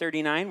 38 and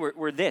 39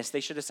 were this. They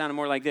should have sounded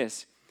more like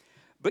this.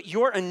 But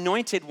your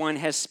anointed one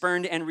has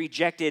spurned and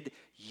rejected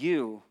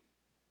you.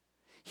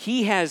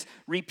 He has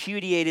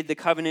repudiated the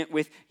covenant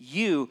with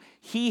you.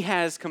 He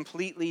has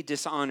completely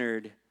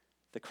dishonored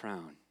the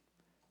crown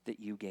that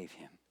you gave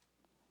him.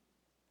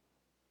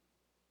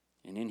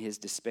 And in his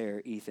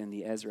despair, Ethan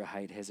the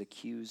Ezrahite has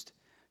accused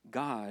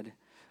God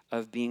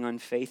of being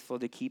unfaithful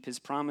to keep his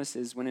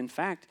promises, when in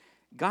fact,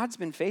 God's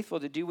been faithful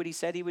to do what he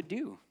said he would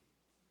do.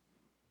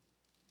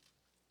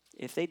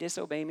 If they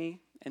disobey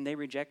me and they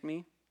reject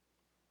me,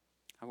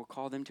 I will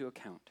call them to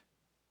account.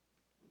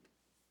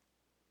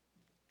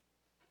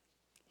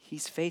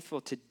 He's faithful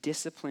to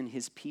discipline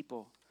his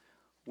people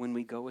when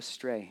we go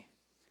astray.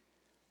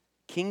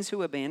 Kings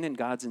who abandon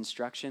God's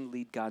instruction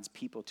lead God's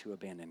people to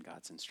abandon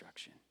God's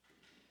instruction.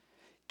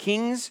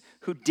 Kings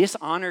who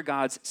dishonor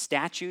God's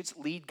statutes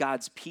lead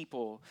God's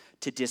people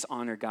to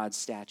dishonor God's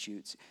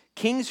statutes.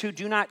 Kings who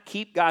do not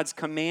keep God's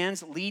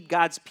commands lead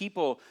God's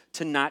people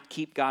to not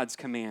keep God's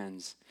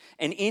commands.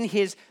 And in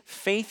his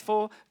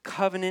faithful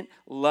covenant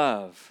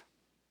love,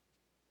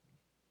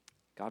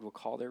 God will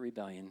call their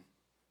rebellion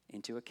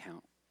into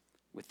account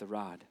with the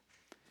rod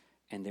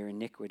and their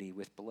iniquity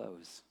with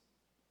blows.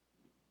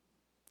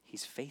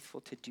 He's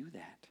faithful to do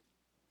that.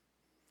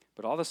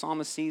 But all the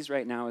psalmist sees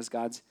right now is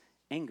God's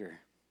anger,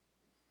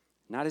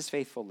 not his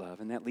faithful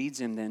love. And that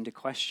leads him then to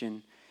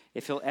question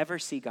if he'll ever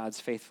see God's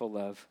faithful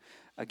love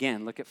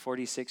again. Look at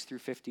 46 through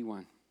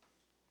 51.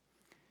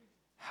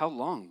 How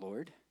long,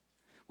 Lord?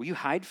 Will you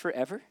hide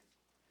forever?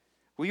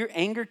 Will your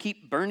anger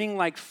keep burning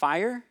like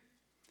fire?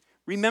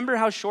 Remember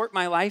how short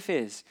my life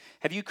is.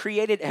 Have you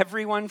created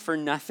everyone for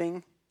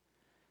nothing?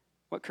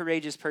 What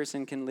courageous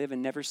person can live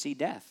and never see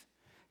death?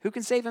 Who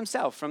can save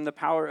himself from the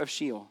power of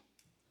Sheol?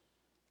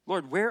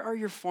 Lord, where are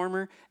your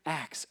former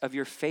acts of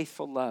your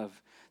faithful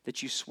love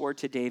that you swore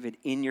to David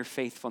in your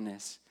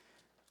faithfulness?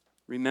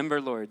 Remember,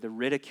 Lord, the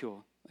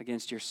ridicule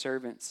against your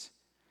servants.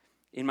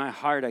 In my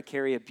heart I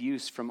carry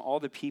abuse from all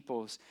the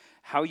peoples.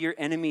 How your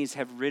enemies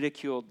have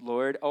ridiculed,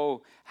 Lord.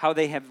 Oh, how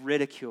they have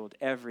ridiculed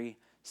every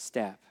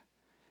step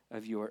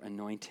of your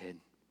anointed.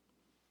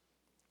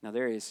 Now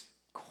there is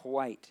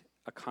quite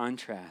a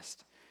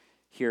contrast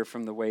here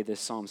from the way this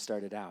psalm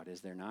started out,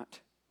 is there not?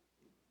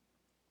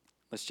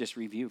 Let's just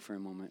review for a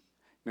moment.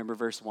 Remember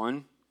verse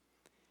 1?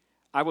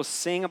 I will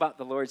sing about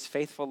the Lord's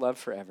faithful love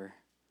forever.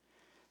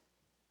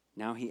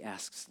 Now he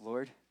asks,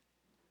 Lord,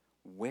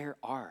 where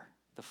are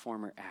the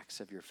former acts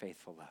of your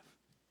faithful love?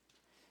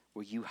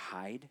 Will you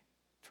hide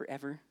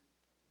forever?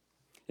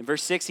 In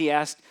verse 6, he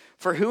asked,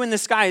 for who in the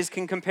skies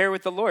can compare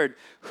with the Lord?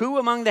 Who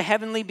among the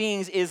heavenly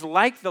beings is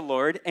like the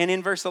Lord? And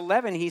in verse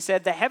 11, he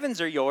said, the heavens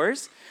are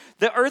yours.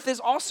 The earth is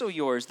also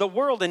yours. The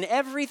world and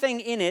everything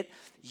in it,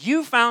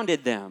 you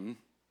founded them.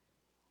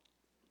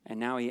 And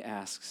now he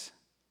asks,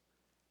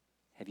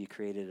 have you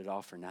created it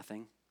all for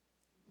nothing?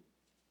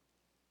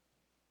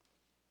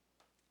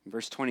 In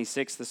verse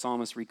 26, the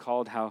psalmist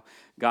recalled how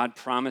God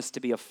promised to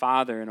be a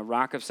father and a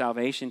rock of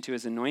salvation to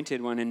his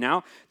anointed one. And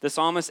now the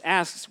psalmist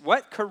asks,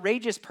 what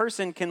courageous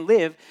person can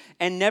live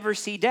and never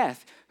see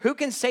death? Who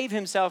can save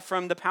himself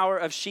from the power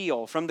of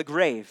Sheol, from the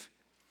grave?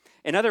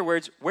 In other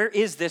words, where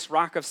is this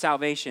rock of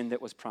salvation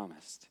that was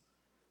promised?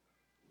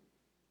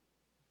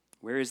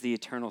 Where is the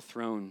eternal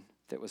throne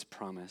that was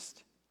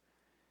promised?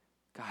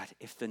 God,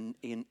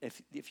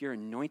 if your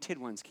anointed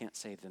ones can't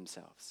save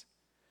themselves,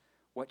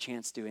 what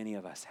chance do any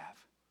of us have?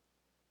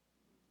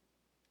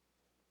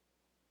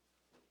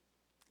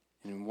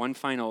 And in one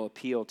final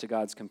appeal to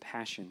God's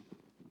compassion,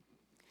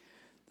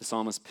 the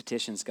psalmist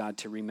petitions God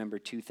to remember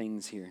two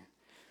things here.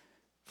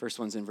 First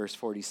one's in verse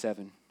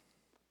 47.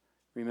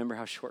 Remember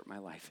how short my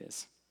life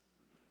is.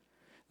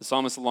 The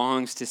psalmist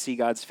longs to see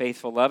God's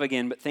faithful love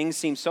again, but things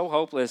seem so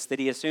hopeless that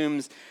he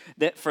assumes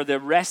that for the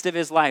rest of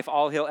his life,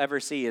 all he'll ever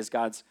see is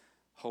God's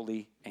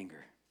holy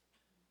anger,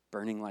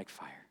 burning like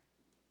fire,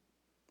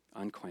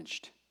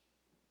 unquenched.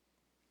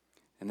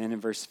 And then in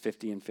verse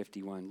 50 and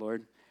 51,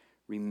 Lord,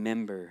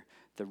 remember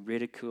the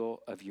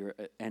ridicule of your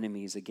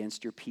enemies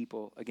against your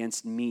people,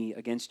 against me,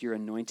 against your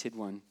anointed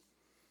one.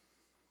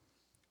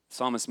 The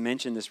psalmist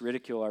mentioned this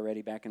ridicule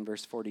already back in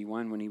verse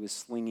 41 when he was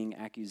slinging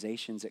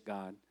accusations at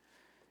God.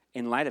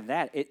 In light of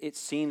that, it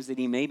seems that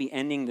he may be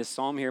ending this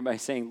psalm here by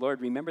saying,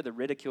 Lord, remember the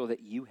ridicule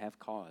that you have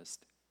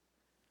caused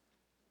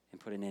and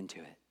put an end to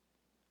it.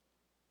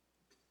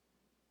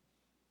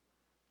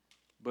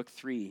 Book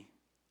 3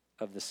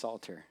 of the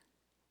Psalter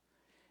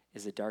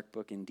is a dark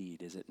book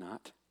indeed, is it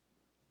not?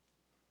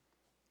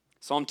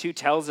 Psalm 2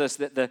 tells us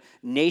that the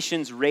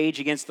nations rage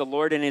against the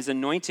Lord and his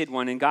anointed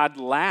one, and God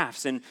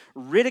laughs and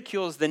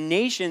ridicules the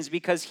nations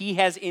because he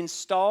has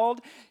installed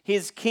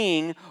his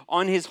king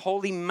on his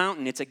holy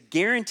mountain. It's a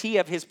guarantee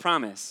of his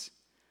promise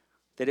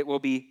that it will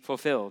be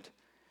fulfilled.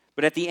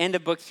 But at the end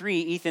of book 3,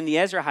 Ethan the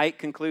Ezrahite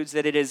concludes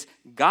that it is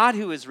God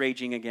who is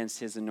raging against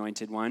his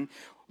anointed one,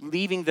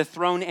 leaving the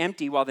throne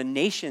empty while the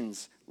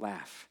nations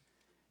laugh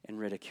and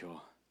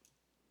ridicule.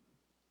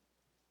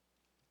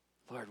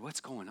 Lord, what's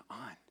going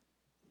on?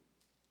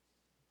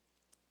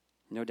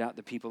 No doubt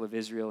the people of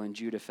Israel and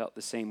Judah felt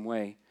the same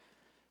way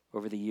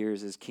over the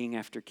years as king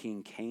after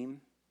king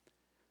came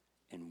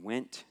and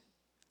went.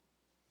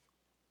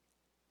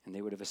 And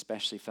they would have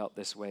especially felt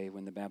this way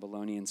when the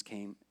Babylonians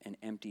came and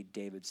emptied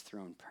David's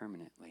throne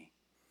permanently.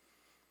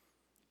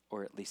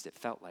 Or at least it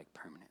felt like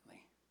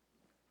permanently.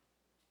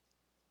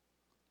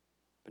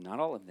 But not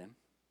all of them.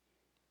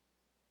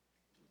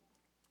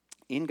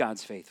 In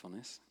God's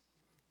faithfulness,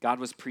 God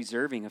was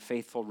preserving a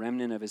faithful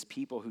remnant of his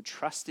people who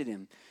trusted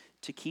him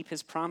to keep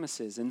his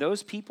promises. And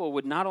those people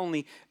would not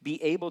only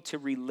be able to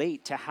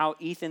relate to how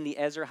Ethan the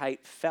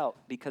Ezrahite felt,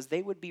 because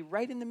they would be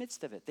right in the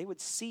midst of it. They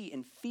would see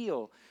and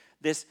feel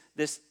this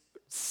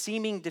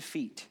seeming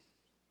defeat.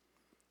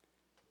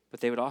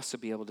 But they would also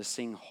be able to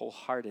sing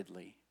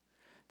wholeheartedly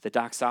the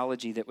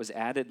doxology that was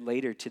added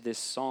later to this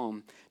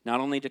psalm,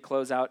 not only to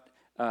close out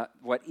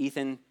what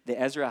Ethan the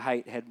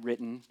Ezrahite had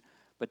written,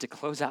 but to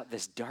close out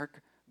this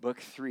dark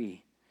book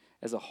 3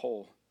 as a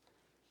whole.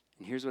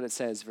 And here's what it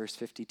says, verse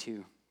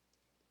 52.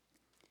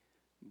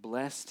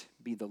 Blessed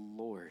be the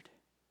Lord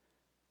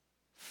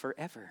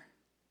forever.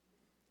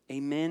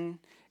 Amen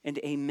and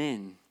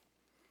amen.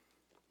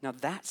 Now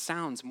that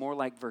sounds more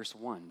like verse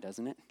 1,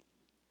 doesn't it?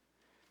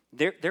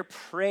 Their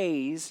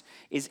praise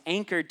is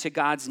anchored to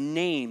God's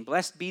name.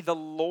 Blessed be the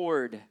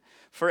Lord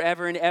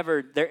forever and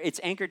ever. It's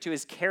anchored to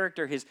his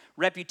character, his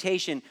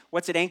reputation.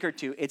 What's it anchored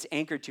to? It's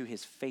anchored to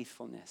his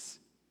faithfulness.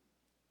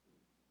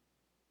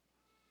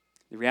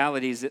 The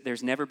reality is that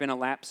there's never been a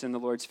lapse in the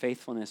Lord's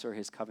faithfulness or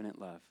his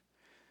covenant love.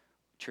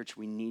 Church,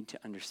 we need to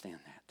understand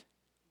that.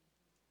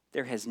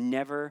 There has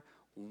never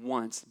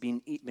once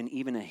been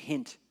even a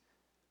hint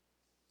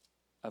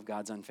of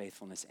God's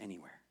unfaithfulness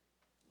anywhere.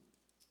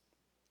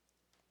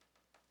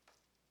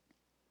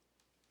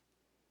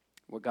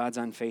 What God's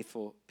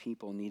unfaithful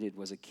people needed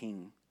was a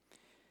king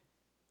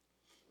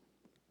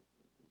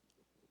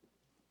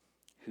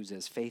who's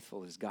as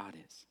faithful as God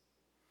is.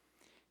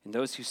 And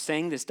those who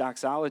sang this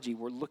doxology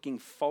were looking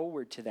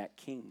forward to that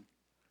king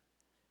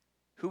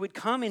who would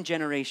come in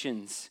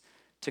generations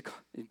to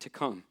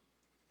come.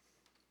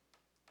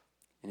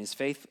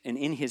 And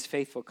in his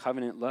faithful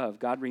covenant love,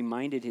 God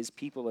reminded his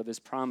people of his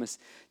promise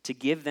to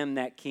give them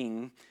that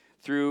king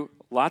through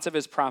lots of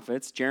his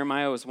prophets.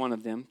 Jeremiah was one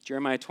of them.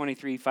 Jeremiah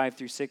 23,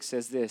 5-6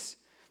 says this.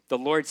 The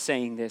Lord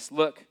saying this,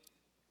 look,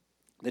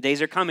 the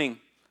days are coming.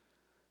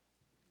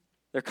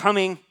 They're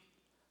coming.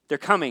 They're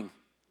coming.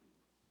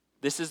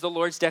 This is the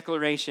Lord's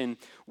declaration.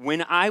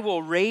 When I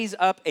will raise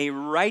up a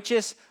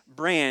righteous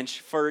branch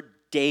for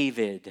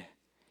David,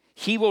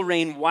 he will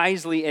reign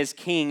wisely as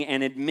king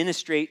and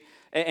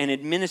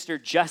administer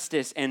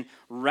justice and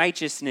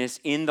righteousness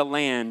in the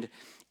land.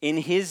 In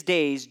his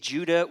days,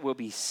 Judah will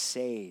be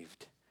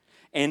saved,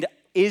 and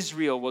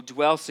Israel will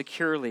dwell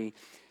securely.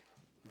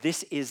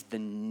 This is the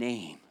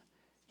name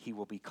he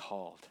will be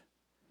called.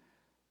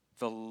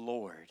 The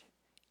Lord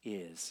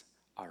is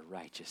our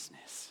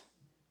righteousness.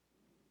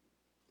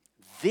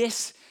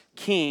 This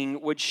king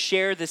would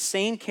share the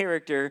same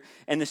character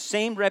and the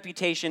same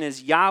reputation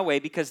as Yahweh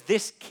because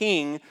this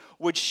king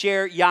would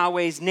share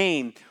Yahweh's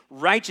name.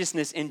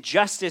 Righteousness and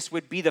justice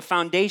would be the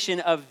foundation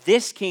of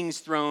this king's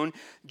throne,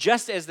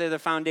 just as they're the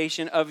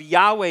foundation of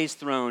Yahweh's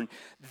throne.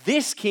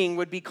 This king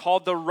would be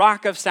called the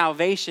rock of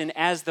salvation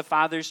as the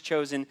Father's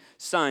chosen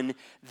son.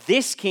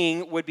 This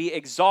king would be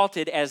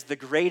exalted as the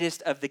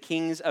greatest of the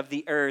kings of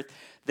the earth,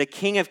 the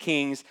King of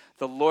kings,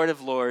 the Lord of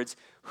lords.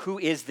 Who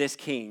is this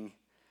king?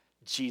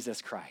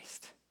 Jesus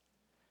Christ.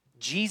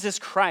 Jesus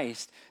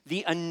Christ,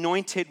 the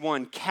anointed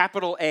one,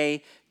 capital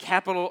A,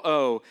 capital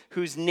O,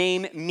 whose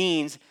name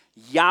means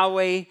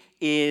Yahweh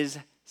is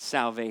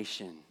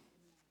salvation.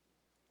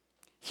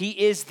 He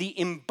is the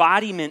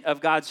embodiment of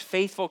God's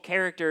faithful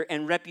character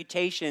and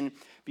reputation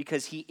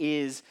because he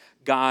is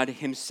God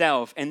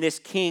himself. And this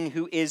king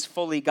who is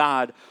fully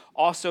God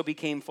also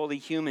became fully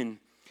human.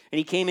 And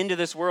he came into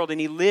this world and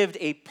he lived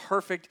a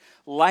perfect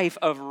life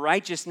of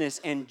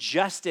righteousness and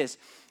justice,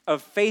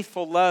 of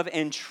faithful love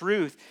and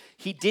truth.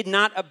 He did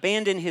not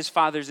abandon his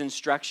father's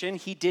instruction.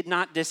 He did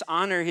not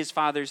dishonor his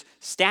father's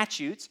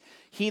statutes.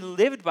 He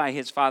lived by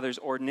his father's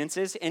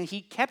ordinances, and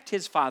he kept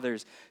his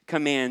father's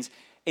commands.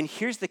 And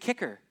here's the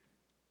kicker.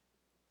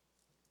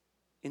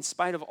 In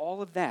spite of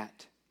all of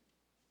that,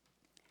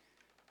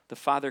 the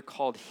Father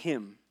called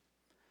him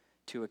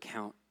to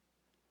account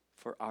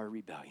for our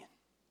rebellion,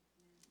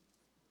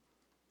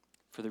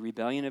 for the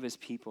rebellion of his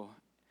people.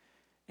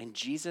 And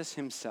Jesus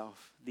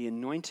himself, the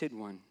anointed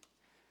one,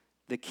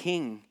 the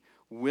king,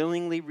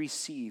 willingly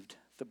received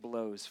the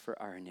blows for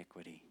our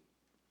iniquity.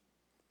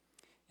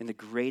 In the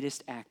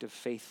greatest act of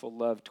faithful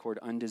love toward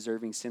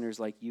undeserving sinners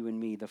like you and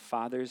me, the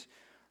Father's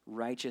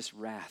righteous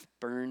wrath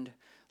burned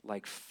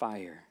like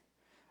fire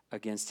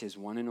against his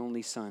one and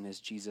only Son as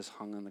Jesus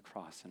hung on the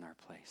cross in our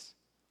place.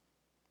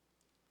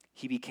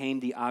 He became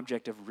the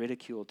object of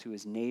ridicule to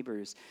his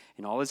neighbors,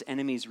 and all his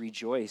enemies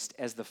rejoiced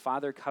as the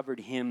Father covered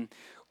him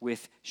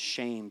with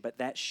shame. But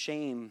that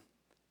shame,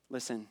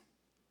 listen,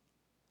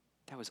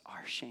 that was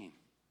our shame.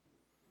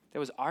 That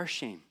was our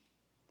shame.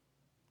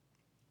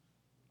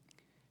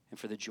 And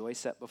for the joy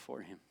set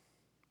before him,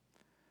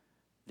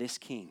 this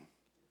King,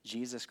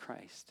 Jesus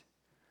Christ,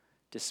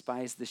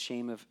 despised the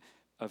shame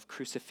of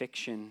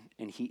crucifixion,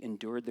 and he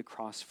endured the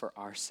cross for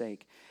our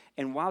sake.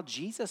 And while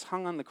Jesus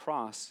hung on the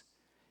cross,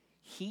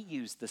 he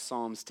used the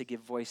Psalms to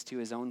give voice to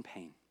his own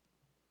pain.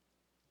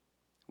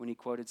 When he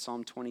quoted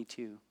Psalm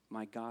 22,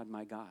 my God,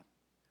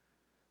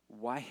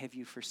 why have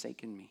you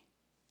forsaken me?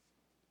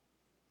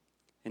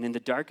 And in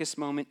the darkest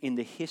moment in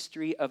the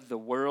history of the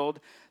world,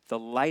 the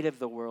light of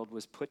the world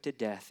was put to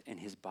death, and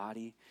his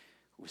body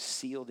was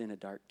sealed in a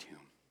dark tomb,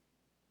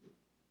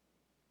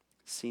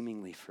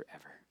 seemingly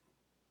forever.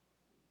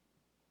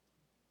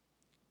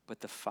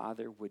 But the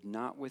Father would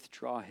not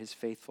withdraw his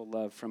faithful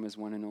love from his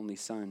one and only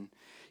Son.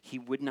 He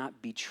would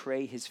not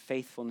betray his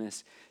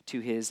faithfulness to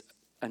his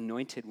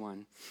anointed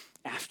one.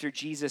 After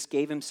Jesus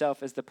gave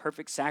himself as the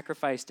perfect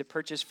sacrifice to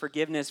purchase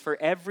forgiveness for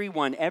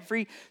everyone,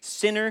 every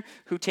sinner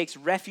who takes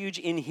refuge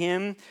in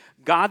him,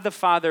 God the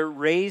Father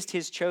raised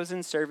his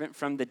chosen servant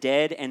from the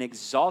dead and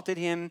exalted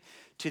him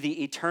to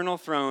the eternal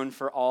throne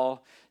for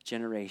all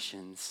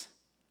generations.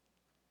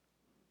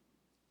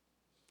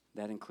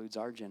 That includes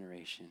our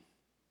generation.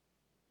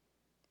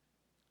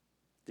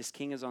 This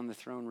King is on the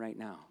throne right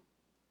now.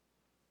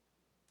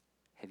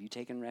 Have you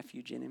taken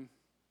refuge in him?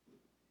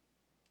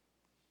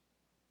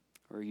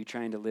 Or are you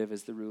trying to live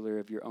as the ruler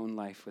of your own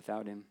life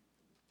without him?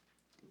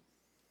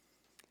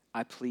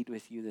 I plead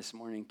with you this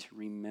morning to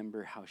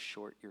remember how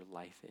short your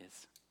life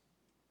is.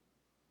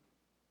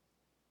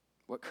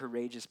 What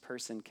courageous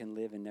person can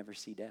live and never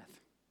see death?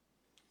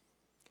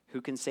 Who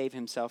can save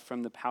himself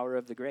from the power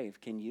of the grave?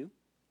 Can you?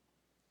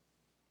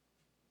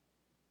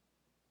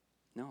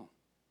 No.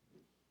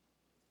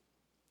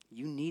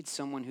 You need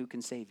someone who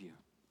can save you.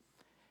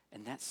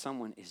 And that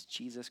someone is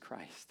Jesus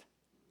Christ.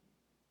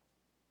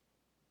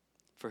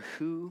 For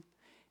who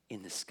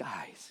in the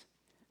skies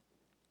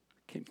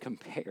can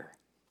compare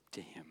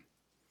to him?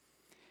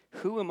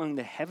 Who among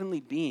the heavenly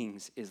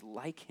beings is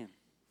like him?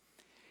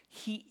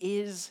 He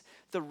is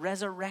the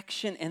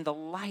resurrection and the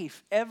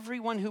life.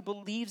 Everyone who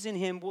believes in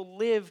him will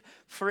live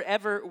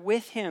forever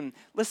with him.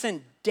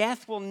 Listen,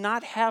 death will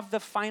not have the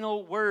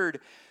final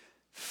word.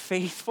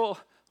 Faithful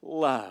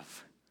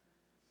love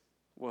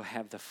will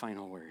have the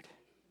final word.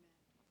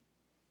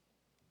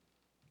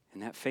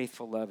 And that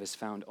faithful love is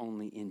found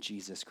only in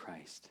Jesus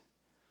Christ.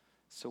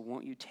 So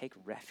won't you take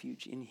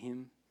refuge in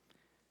him?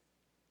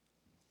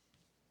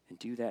 And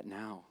do that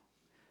now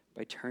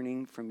by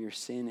turning from your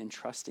sin and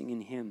trusting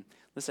in him.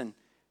 Listen,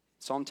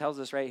 Psalm tells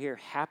us right here,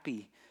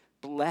 happy,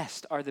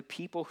 blessed are the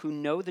people who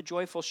know the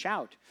joyful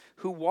shout,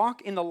 who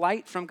walk in the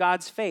light from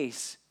God's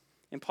face.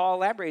 And Paul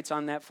elaborates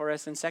on that for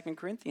us in 2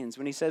 Corinthians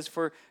when he says,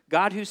 for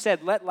God who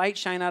said, let light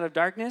shine out of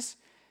darkness,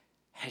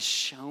 has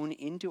shone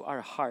into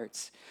our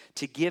hearts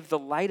to give the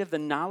light of the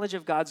knowledge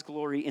of God's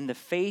glory in the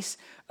face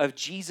of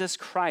Jesus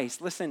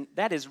Christ. Listen,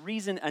 that is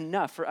reason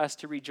enough for us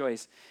to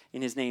rejoice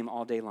in his name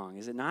all day long,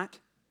 is it not?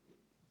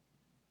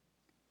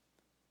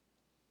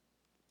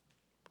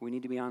 But we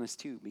need to be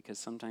honest too, because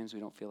sometimes we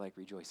don't feel like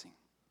rejoicing.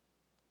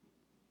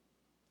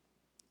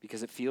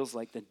 Because it feels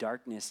like the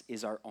darkness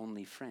is our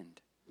only friend.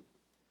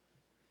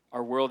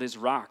 Our world is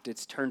rocked.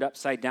 It's turned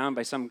upside down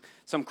by some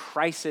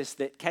crisis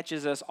that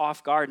catches us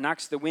off guard,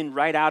 knocks the wind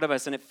right out of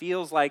us, and it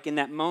feels like in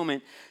that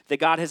moment that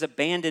God has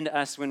abandoned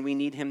us when we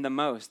need him the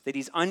most, that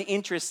he's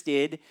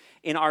uninterested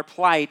in our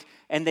plight,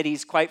 and that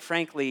he's, quite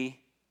frankly,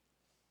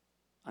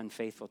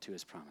 unfaithful to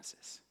his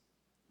promises.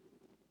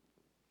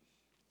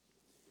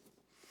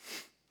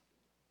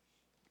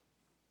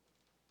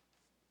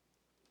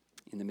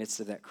 In the midst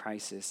of that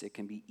crisis, it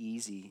can be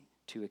easy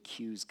to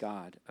accuse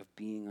God of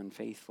being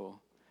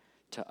unfaithful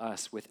to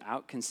us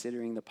without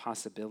considering the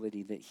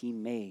possibility that he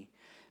may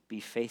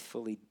be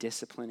faithfully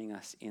disciplining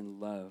us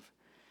in love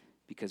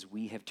because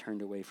we have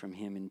turned away from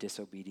him in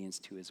disobedience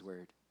to his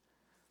word.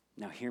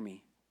 Now hear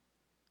me,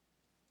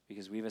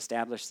 because we've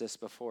established this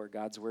before.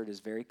 God's word is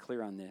very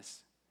clear on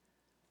this.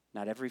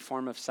 Not every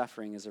form of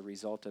suffering is a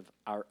result of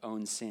our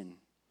own sin.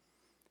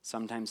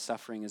 Sometimes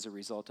suffering is a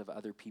result of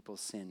other people's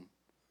sin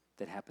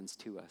that happens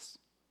to us.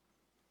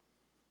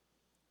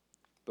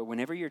 But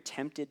whenever you're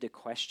tempted to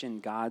question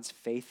God's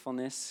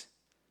faithfulness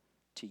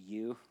to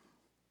you,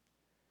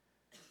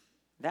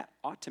 that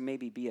ought to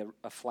maybe be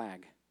a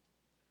flag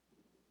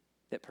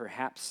that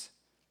perhaps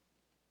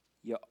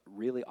you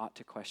really ought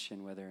to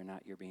question whether or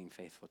not you're being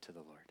faithful to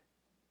the Lord.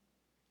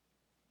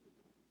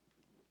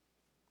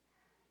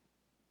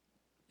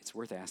 It's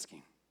worth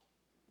asking.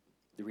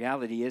 The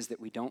reality is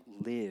that we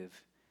don't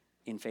live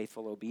in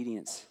faithful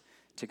obedience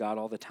to God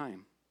all the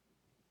time.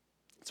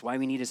 It's why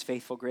we need his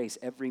faithful grace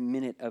every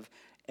minute of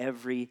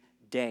every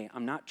day.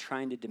 I'm not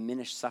trying to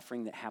diminish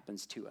suffering that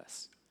happens to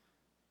us.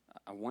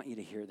 I want you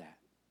to hear that.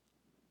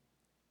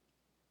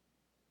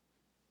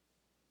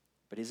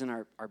 But isn't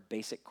our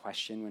basic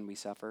question when we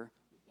suffer,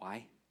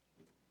 why?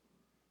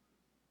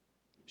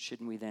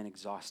 Shouldn't we then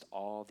exhaust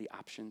all the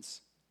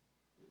options?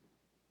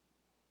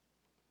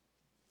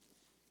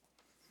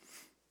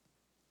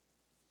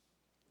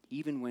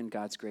 Even when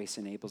God's grace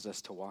enables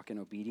us to walk in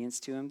obedience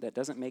to him, that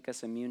doesn't make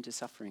us immune to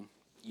suffering.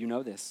 You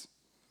know this.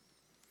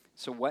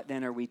 So what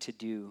then are we to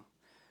do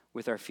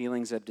with our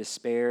feelings of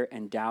despair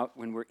and doubt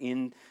when we're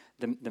in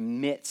the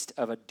midst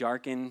of a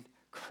darkened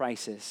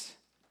crisis?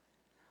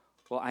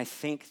 Well, I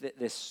think that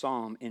this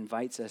psalm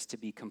invites us to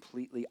be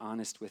completely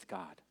honest with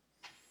God.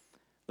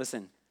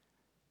 Listen,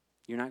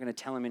 you're not going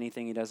to tell him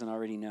anything he doesn't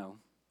already know.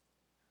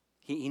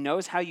 He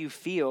knows how you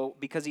feel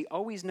because he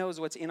always knows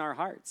what's in our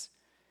hearts.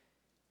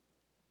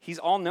 He's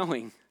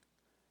all-knowing.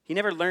 He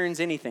never learns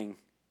anything.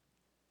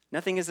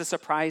 Nothing is a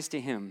surprise to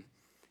him.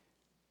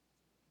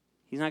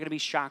 He's not going to be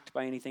shocked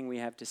by anything we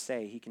have to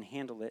say. He can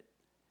handle it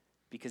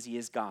because he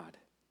is God.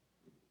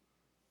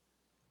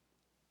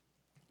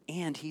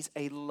 And he's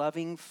a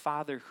loving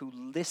father who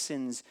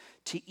listens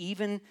to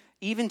even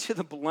to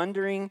the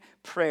blundering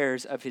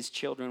prayers of his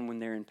children when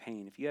they're in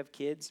pain. If you have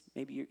kids,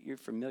 maybe you're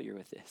familiar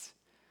with this,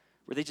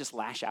 where they just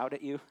lash out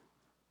at you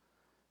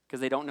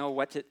because they don't know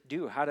what to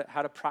do, how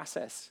to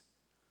process.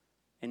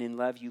 And in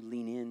love, you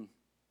lean in.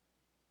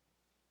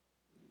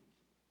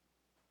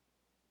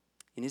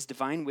 In his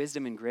divine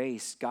wisdom and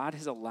grace, God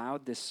has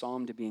allowed this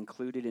psalm to be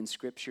included in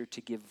Scripture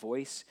to give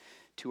voice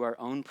to our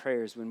own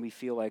prayers when we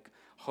feel like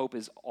hope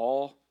is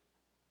all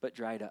but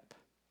dried up,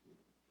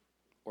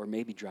 or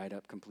maybe dried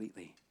up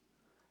completely.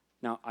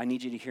 Now, I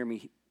need you to hear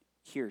me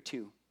here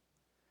too.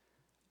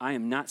 I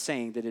am not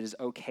saying that it is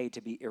okay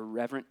to be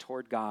irreverent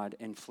toward God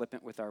and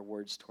flippant with our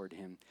words toward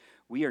him.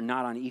 We are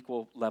not on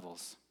equal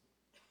levels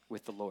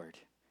with the Lord.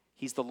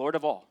 He's the Lord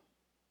of all.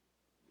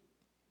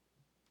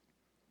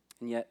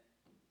 And yet,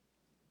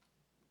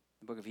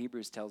 the book of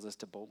Hebrews tells us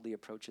to boldly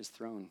approach his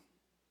throne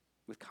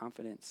with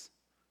confidence,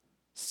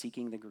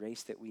 seeking the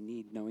grace that we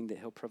need, knowing that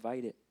he'll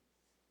provide it.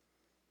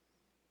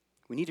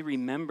 We need to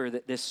remember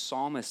that this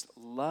psalmist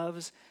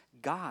loves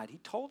God. He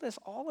told us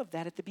all of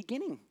that at the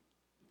beginning.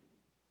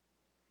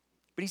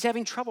 But he's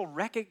having trouble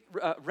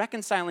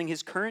reconciling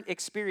his current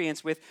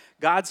experience with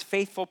God's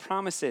faithful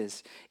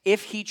promises.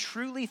 If he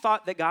truly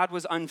thought that God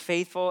was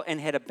unfaithful and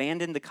had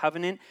abandoned the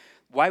covenant,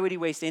 why would he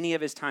waste any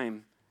of his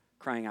time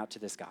crying out to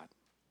this God?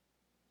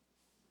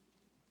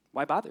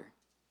 Why bother?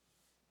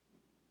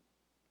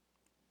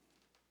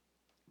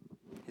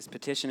 His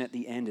petition at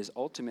the end is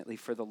ultimately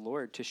for the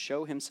Lord to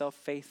show himself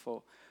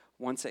faithful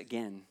once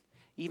again,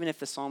 even if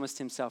the psalmist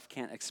himself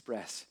can't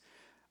express,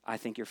 I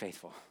think you're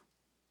faithful.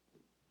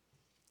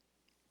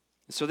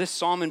 So this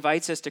psalm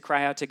invites us to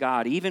cry out to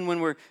God, even when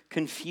we're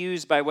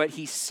confused by what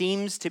he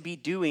seems to be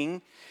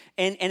doing,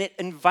 and it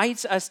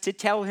invites us to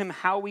tell him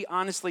how we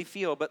honestly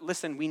feel. But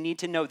listen, we need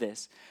to know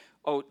this.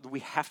 Oh,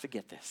 we have to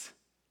get this.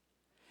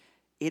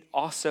 It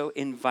also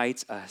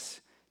invites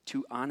us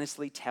to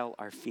honestly tell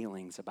our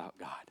feelings about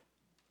God,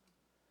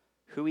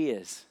 who he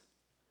is,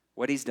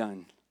 what he's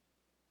done.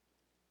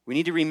 We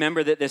need to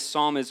remember that this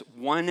psalm is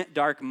one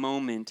dark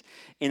moment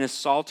in a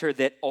psalter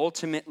that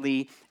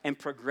ultimately and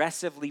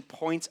progressively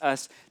points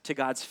us to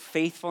God's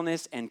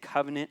faithfulness and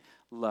covenant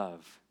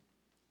love.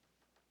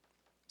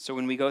 So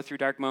when we go through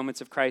dark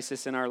moments of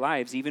crisis in our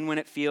lives, even when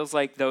it feels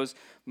like those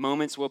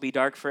moments will be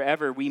dark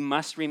forever, we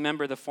must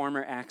remember the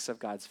former acts of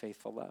God's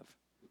faithful love.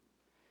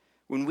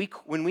 When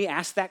we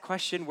ask that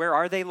question, where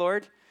are they,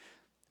 Lord?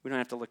 We don't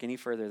have to look any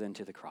further than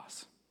to the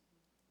cross.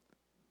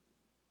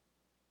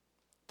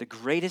 The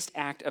greatest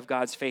act of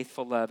God's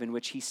faithful love, in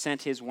which he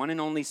sent his one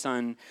and only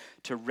Son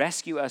to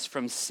rescue us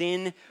from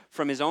sin,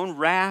 from his own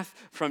wrath,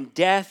 from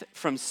death,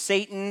 from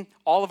Satan,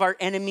 all of our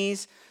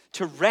enemies,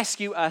 to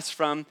rescue us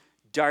from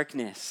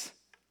darkness,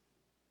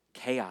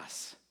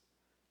 chaos,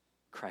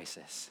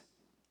 crisis.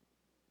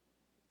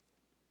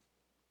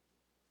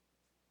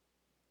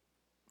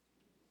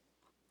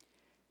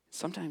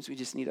 Sometimes we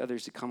just need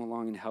others to come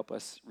along and help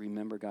us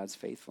remember God's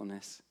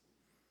faithfulness.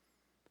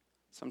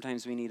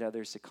 Sometimes we need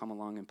others to come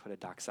along and put a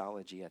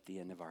doxology at the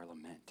end of our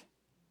lament.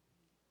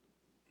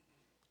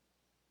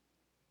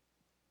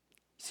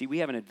 See, we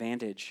have an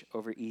advantage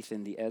over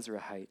Ethan the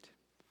Ezrahite.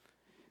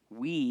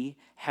 We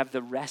have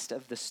the rest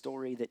of the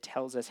story that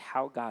tells us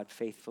how God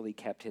faithfully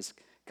kept his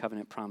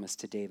covenant promise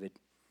to David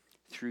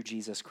through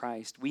Jesus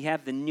Christ. We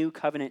have the new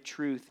covenant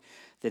truth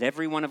that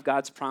every one of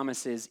God's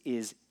promises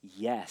is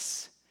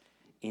yes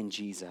in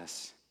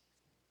Jesus.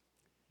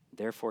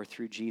 Therefore,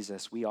 through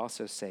Jesus, we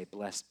also say,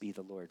 blessed be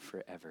the Lord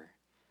forever.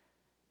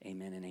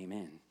 Amen and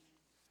amen.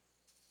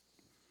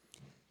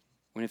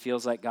 When it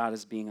feels like God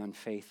is being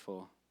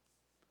unfaithful,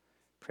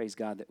 praise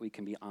God that we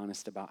can be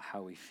honest about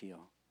how we feel.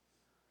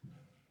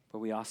 But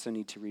we also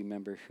need to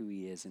remember who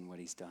he is and what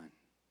he's done.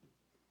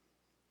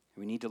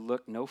 We need to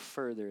look no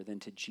further than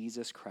to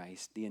Jesus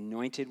Christ, the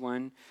anointed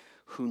one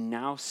who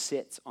now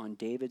sits on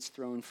David's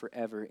throne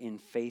forever in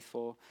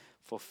faithful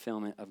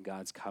fulfillment of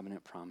God's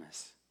covenant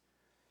promise.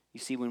 You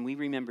see, when we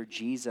remember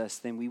Jesus,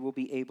 then we will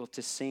be able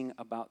to sing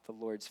about the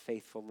Lord's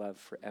faithful love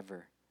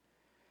forever.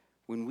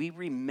 When we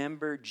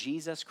remember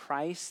Jesus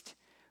Christ,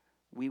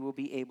 we will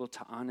be able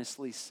to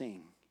honestly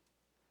sing,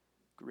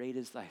 "Great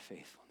is thy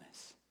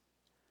faithfulness,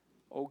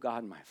 O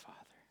God my Father.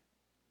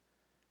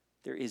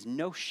 There is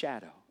no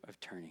shadow of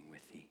turning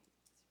with thee.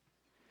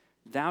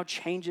 Thou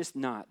changest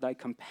not, thy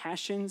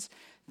compassions,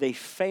 they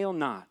fail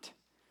not.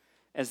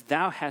 As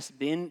thou hast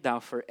been, thou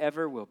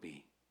forever will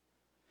be.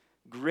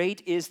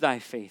 Great is thy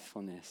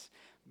faithfulness.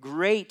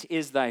 Great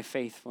is thy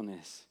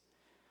faithfulness.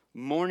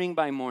 Morning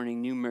by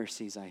morning, new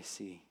mercies I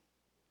see.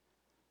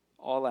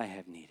 All I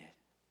have needed,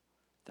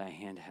 thy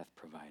hand hath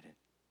provided.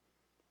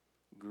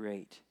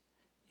 Great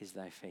is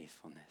thy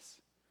faithfulness,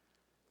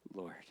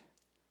 Lord,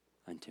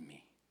 unto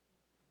me."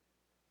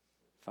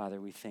 Father,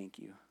 we thank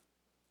you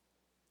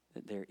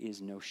that there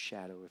is no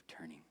shadow of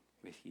turning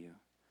with you.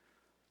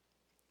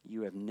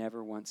 You have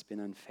never once been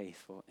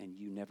unfaithful, and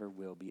you never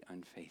will be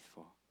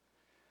unfaithful.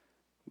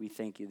 We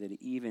thank you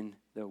that even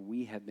though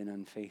we have been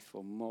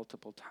unfaithful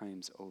multiple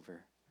times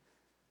over,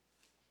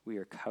 we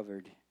are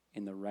covered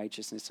in the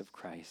righteousness of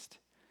Christ.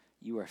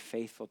 You are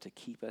faithful to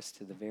keep us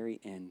to the very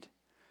end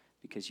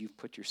because you've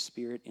put your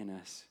Spirit in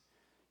us,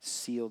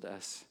 sealed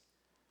us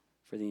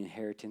for the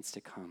inheritance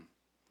to come.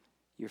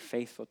 You're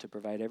faithful to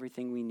provide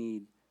everything we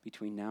need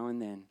between now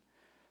and then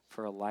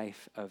for a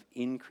life of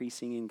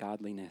increasing in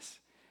godliness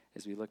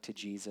as we look to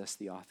Jesus,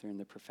 the author and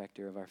the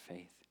perfecter of our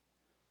faith.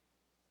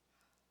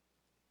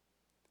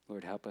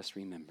 Lord, help us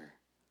remember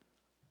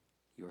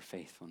your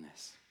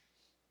faithfulness.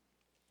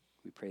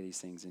 We pray these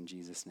things in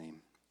Jesus'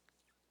 name.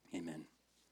 Amen.